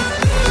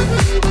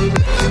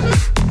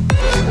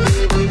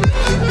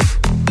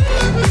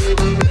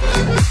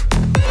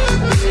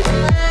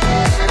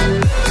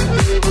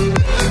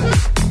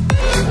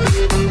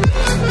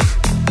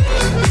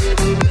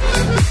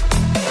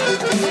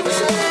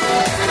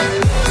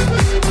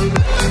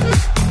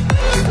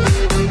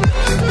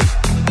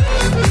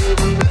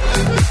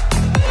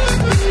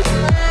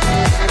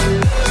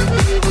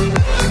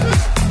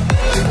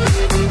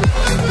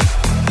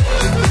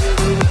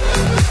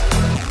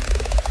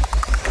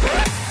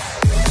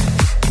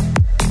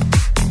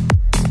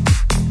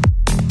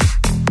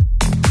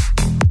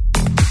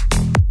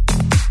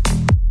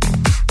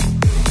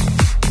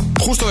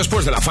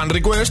 Después de la Fan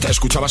Request,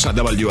 escuchabas a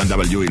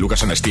W&W y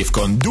Lucas and Steve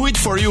con Do It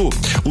For You,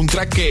 un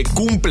track que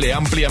cumple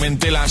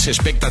ampliamente las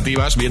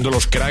expectativas viendo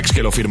los cracks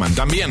que lo firman.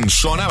 También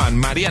sonaban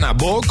Mariana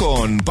Bo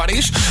con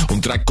Paris, un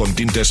track con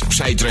tintes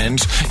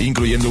psytrance,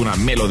 incluyendo una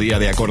melodía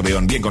de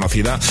acordeón bien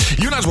conocida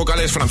y unas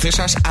vocales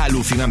francesas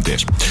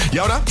alucinantes. Y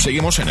ahora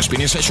seguimos en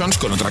Spinnin Sessions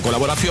con otra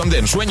colaboración de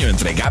ensueño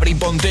entre Gabri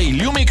Ponte y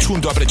Lumix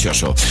junto a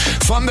Precioso.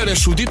 Thunder es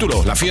su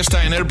título. La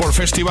fiesta en Airport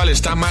Festival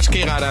está más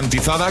que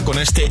garantizada con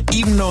este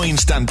himno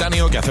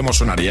instantáneo que hacemos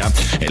sonar ya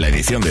en la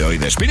edición de hoy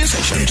de Spinnin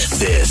Sessions.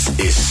 This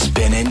is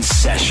Spinnin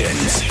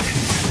Sessions.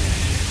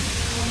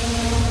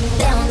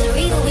 Down the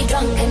river we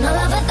drunk and all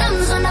of our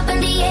thumbs went up in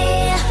the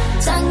air.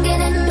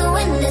 Singing in the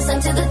wind,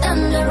 listen to the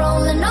thunder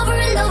rolling over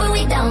and over.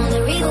 We down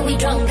the river we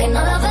drunk and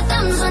all of our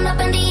thumbs went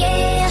up in the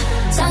air.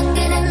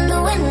 Singing in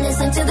the wind,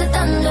 listen to the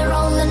thunder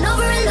rolling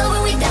over and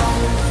over. We down,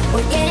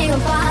 we're getting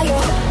on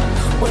fire,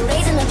 we're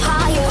raising up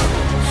higher.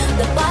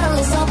 The bottle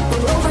is up,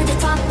 we're over the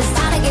top, it's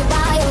time to get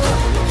wild.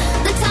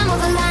 The time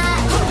of a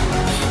life,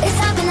 it's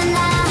happening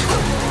now.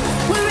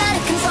 We're out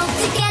of control,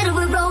 together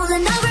we're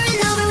rolling over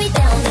and over. We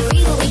down the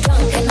river, we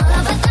drunk and all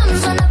of our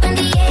thumbs went up in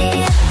the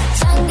air.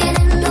 Singing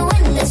in the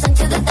wind, listen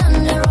to the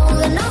thunder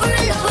rolling over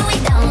and over. We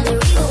down the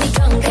river, we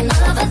drunk and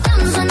all of our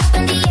thumbs went up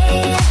in the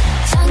air.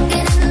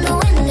 Singing in the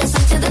wind,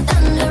 listen to the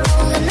thunder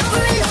rolling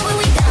over and over.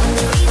 We down the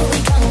river, we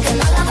drunk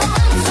and all of our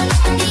thumbs went up in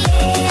the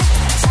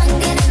air.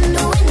 Singing in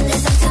the wind,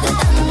 listen to the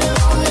thunder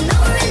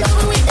rolling over and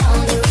over. We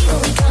down the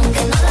river, we drunk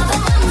and all of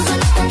our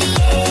thumbs went up in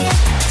the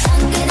air.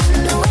 Singing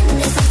in the wind,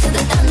 listen to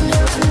the thunder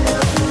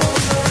rolling over.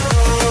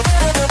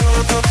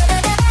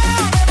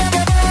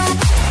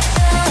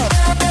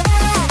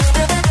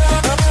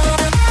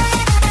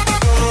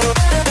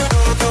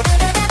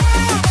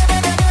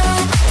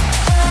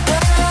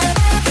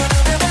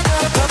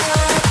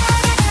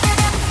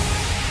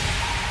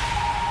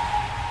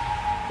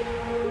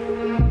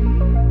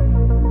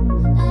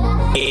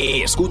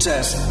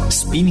 Escuchas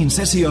Spinnin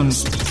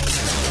Sessions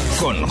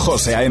con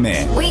José A.M.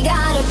 We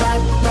got a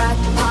rock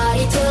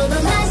party till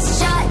the last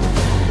shot.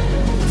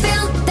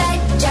 Fill that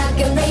jug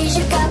and raise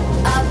your cup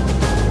up.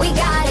 We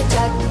got a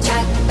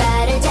jug,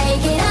 better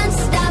take it and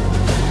stop.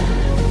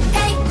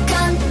 Hey,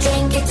 come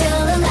drink it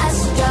till the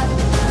last drop.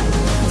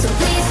 So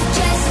please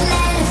just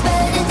let us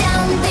burn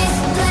down this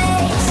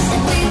place,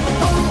 and we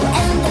will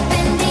end up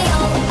in the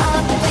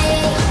O.O.P.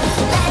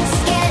 Let's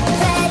get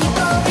ready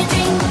for a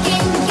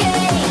drinking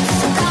game.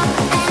 So come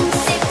and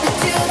sip it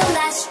to the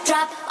last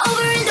drop.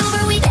 Over and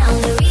over, we down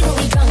the river,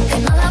 we drunk,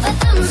 and all of our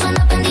thumbs went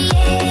up in the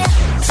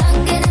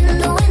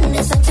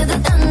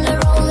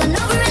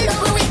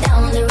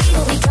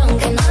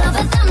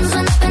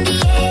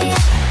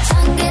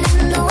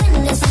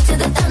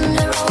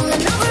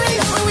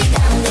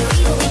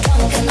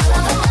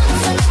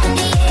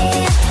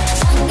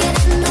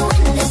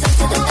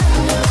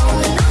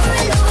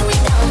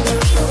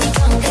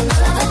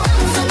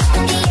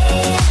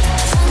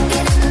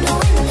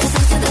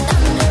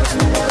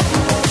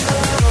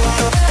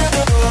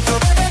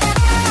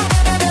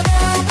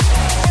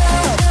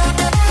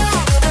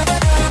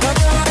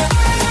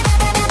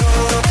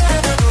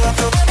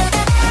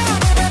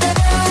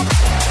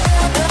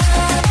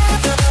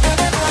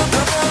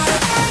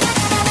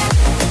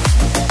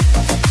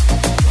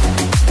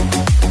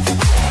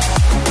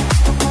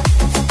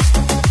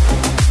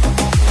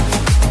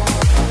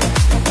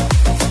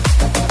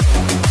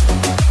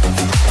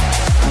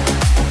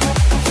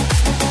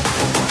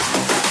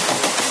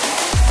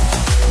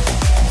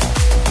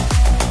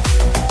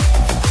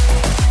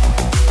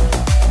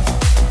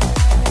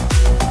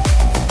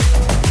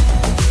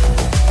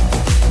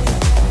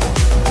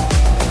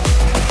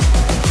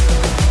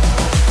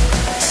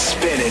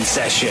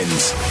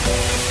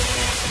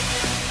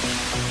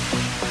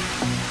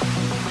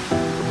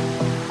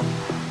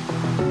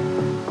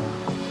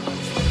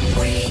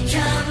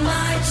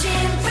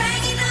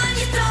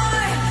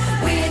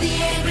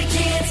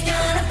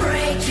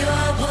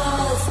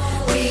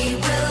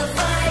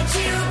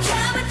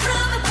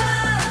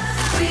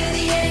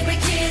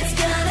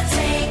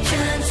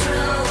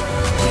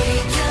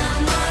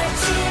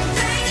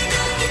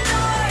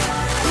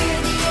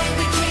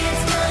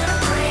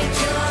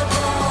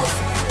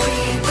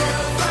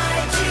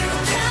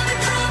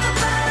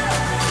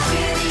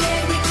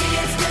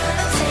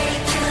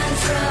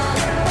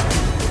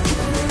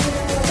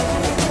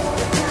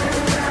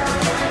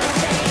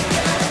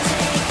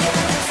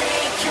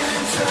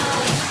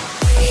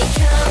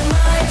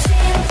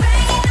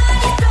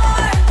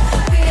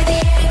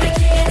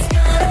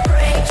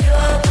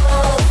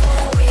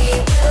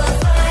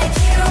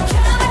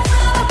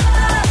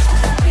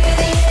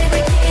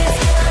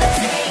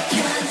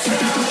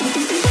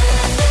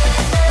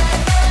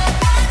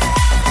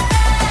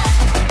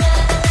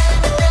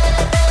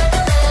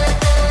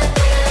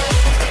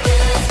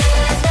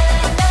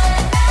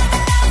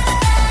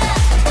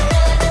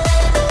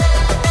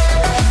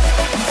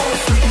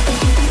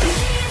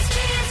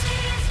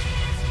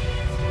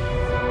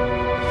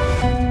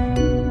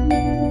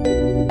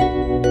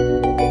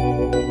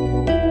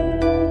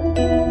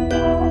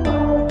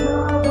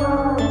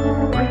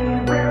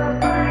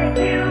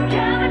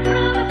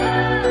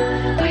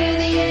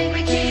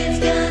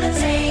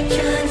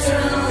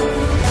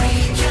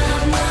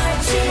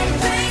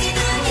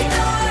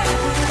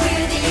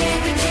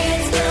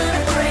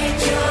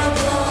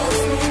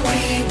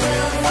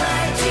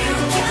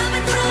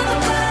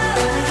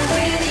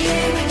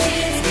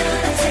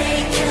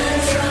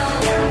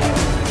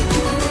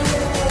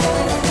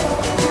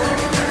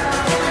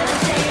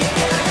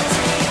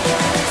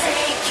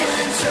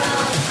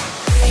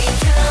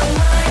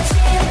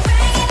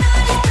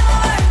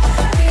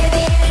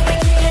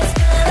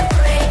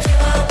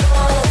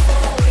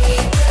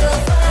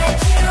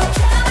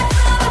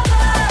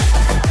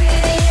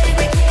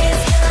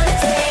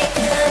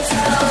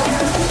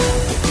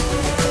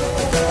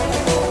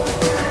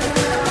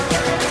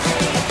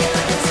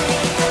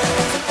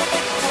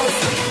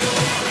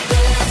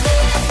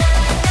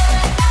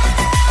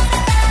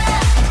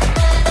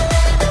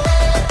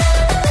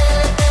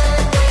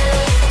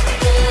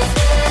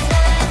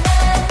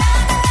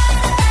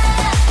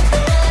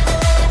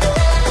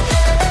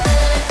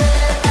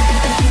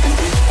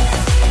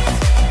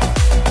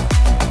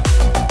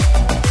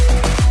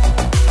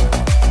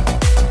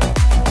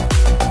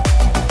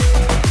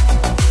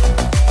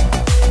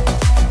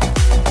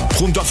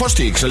Junto a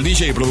Fostix, el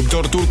DJ y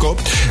productor turco,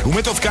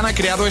 Umet Ozkan ha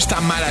creado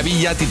esta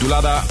maravilla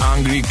titulada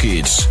Angry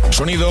Kids.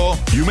 Sonido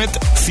Umet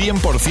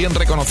 100%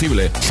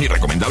 reconocible y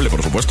recomendable,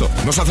 por supuesto.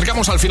 Nos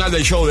acercamos al final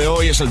del show de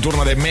hoy. Es el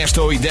turno de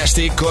Mesto y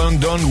Desti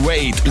con Don't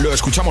Wait. Lo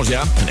escuchamos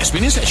ya en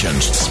Spinnin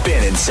Sessions.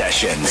 Spinnin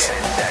Sessions.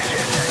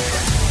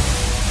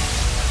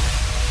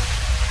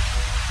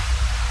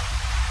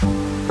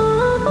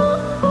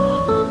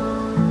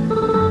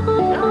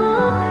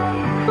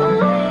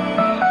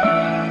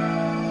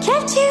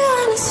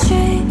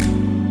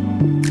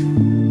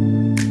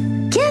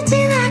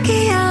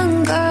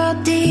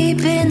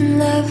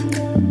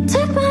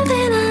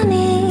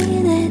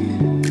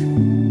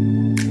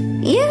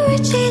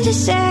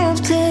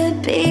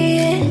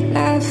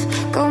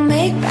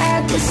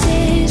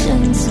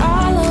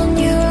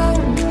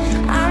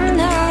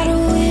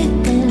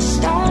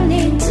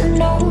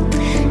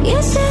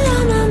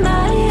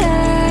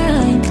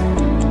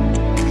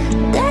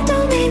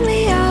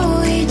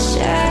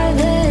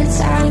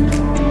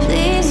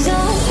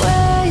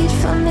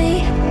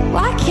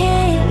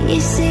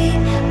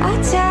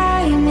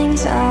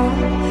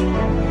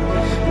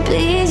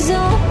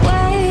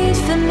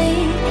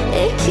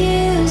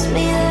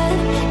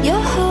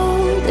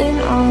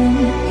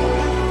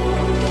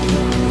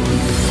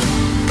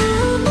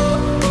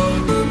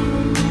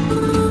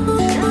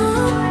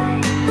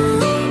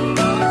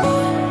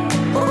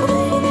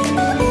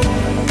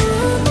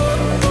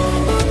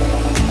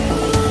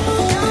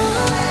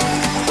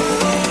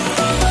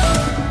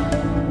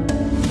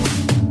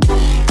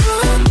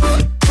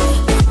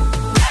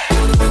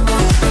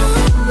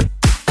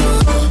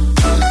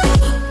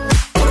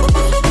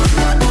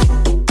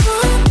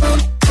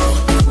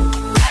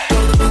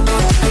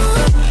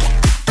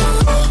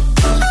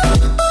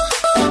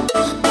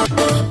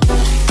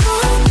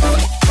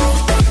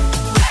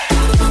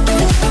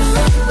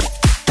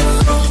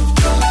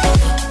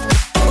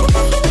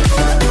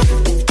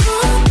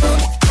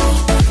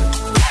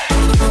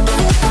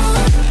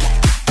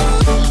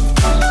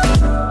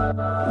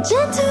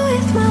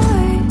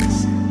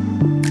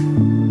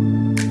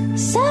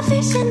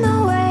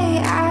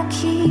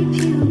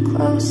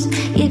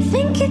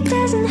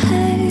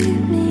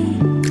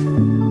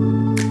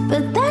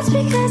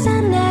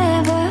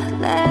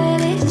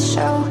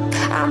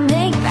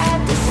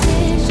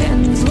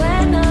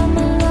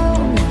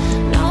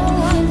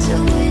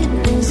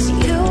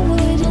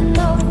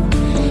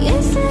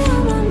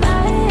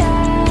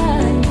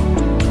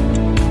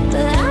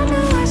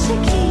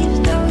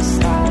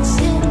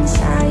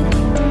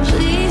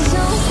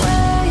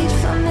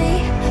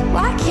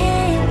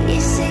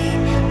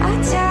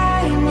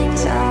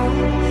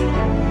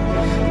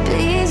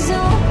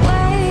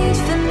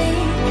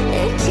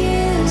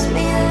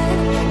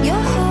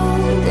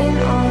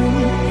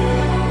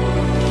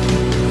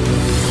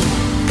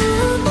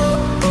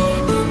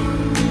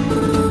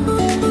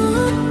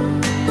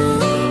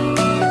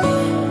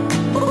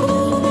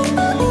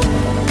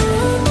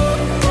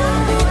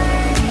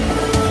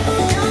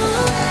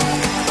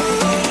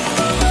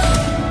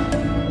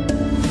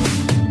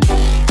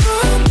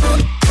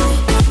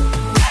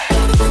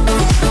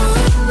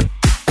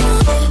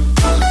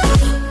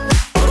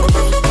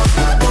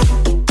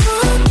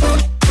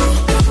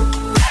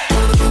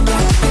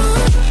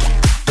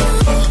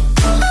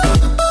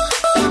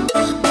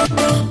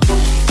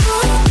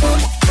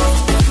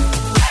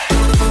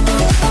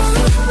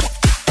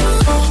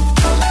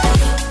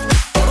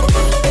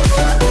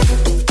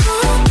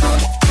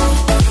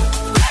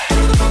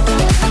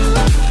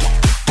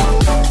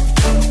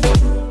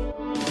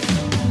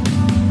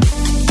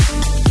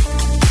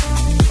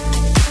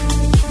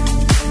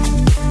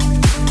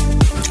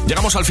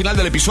 Al final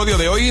del episodio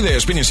de hoy de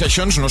Spinnin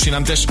Sessions, no sin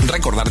antes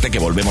recordarte que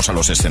volvemos a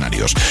los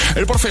escenarios.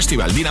 El Port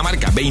Festival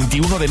Dinamarca,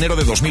 21 de enero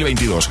de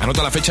 2022.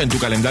 Anota la fecha en tu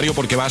calendario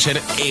porque va a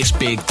ser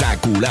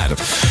espectacular.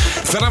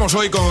 Cerramos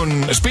hoy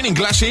con Spinnin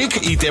Classic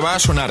y te va a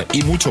sonar,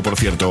 y mucho por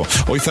cierto.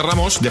 Hoy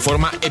cerramos de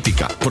forma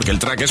épica, porque el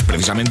track es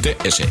precisamente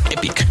ese,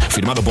 Epic,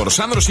 firmado por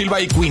Sandro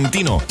Silva y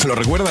Quintino. ¿Lo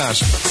recuerdas?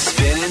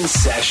 Spinnin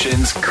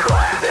Sessions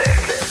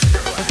Classic.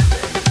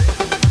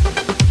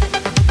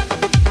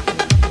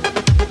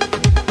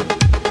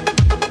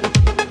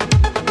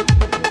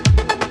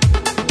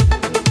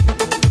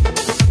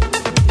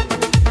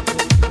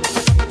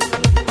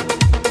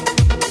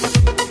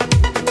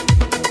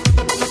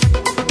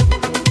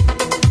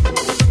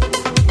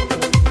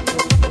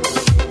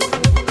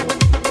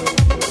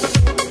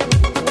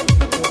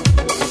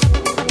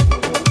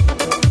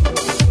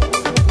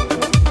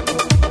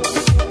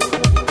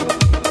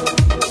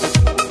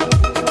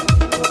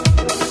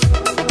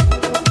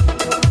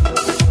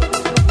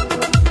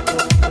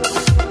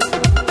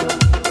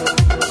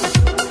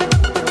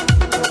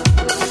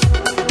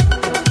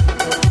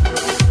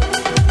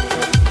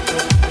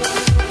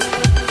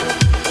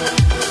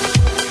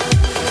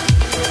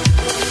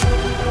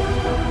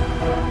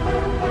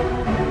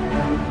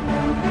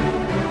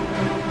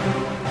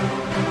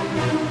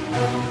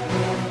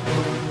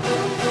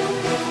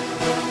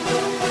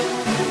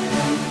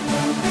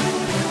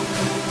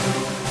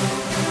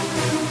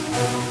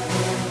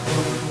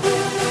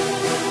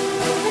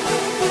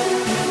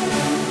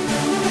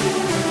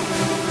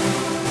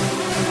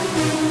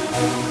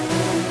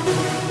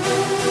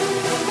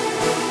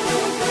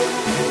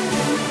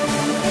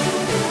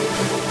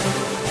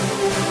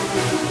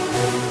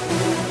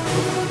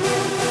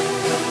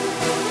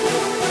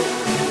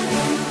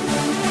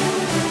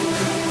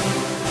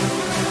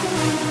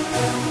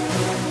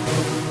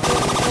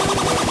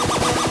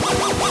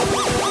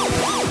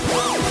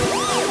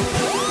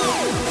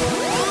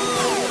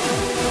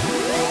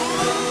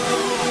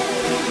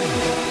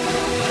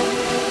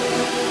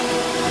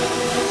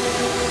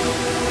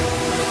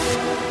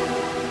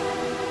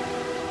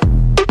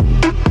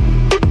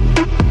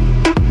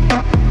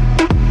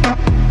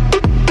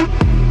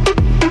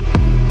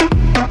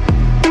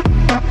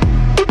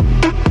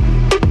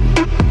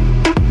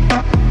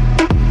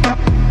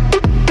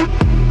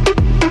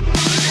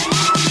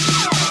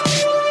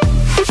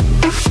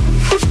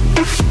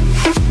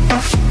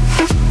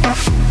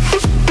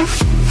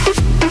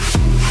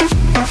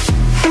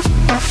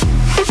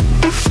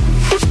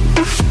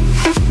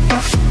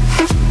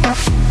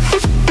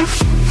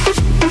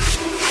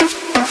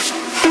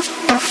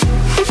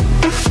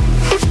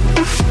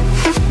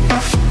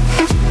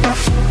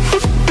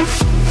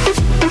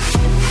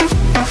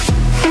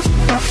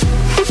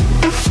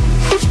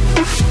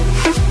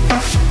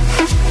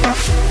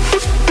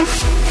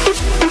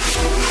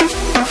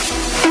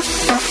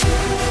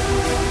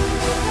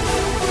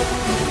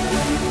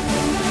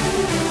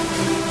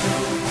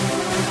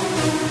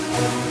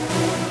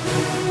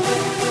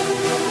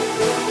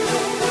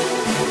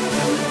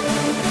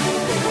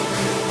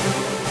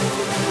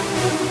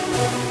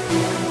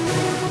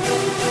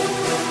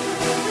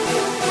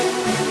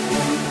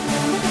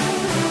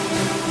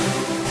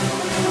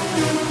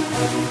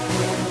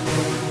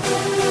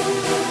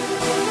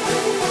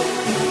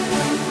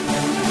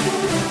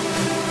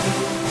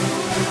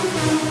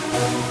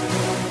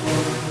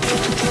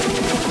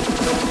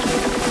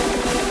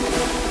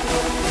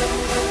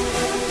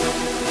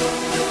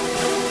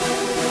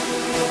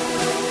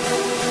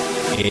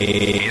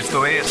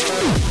 Esto es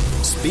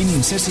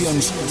Spinnin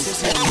Sessions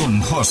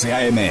con José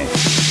A.M.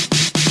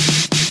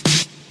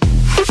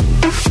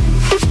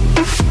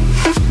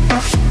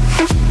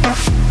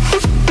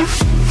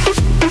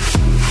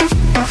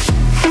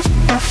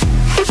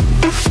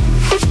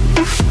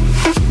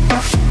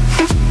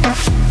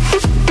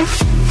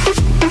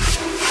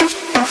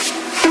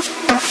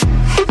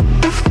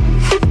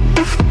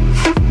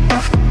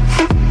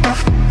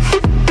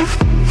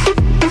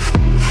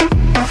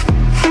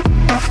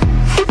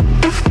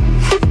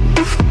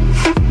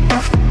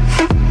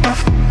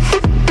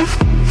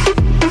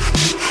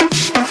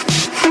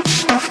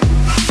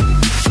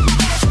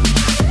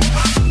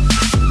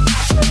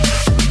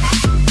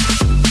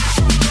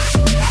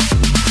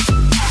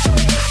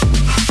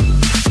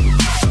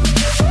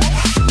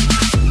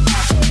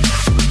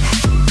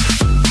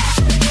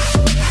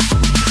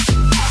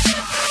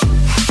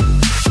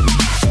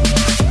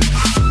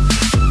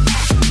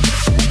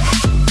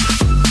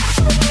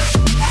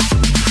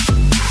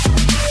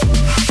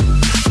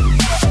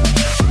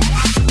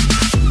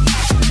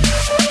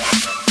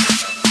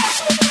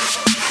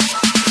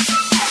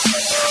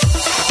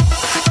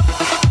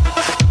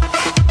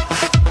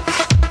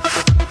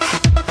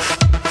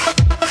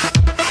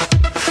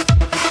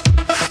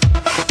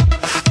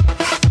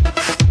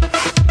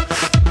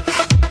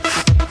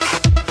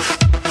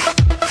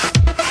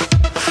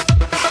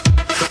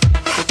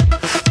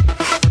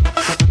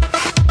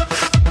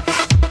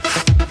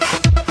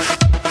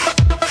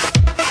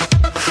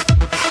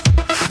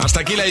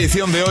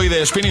 Edición de hoy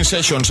de Spinnin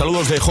Session.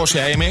 Saludos de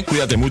José A.M.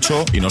 Cuídate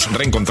mucho y nos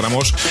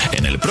reencontramos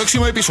en el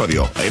próximo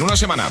episodio, en una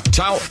semana.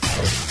 Chao.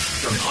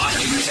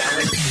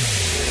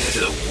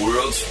 The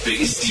world's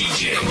biggest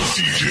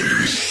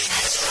DJs.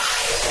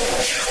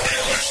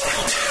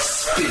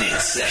 Spinnin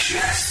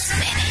Sessions.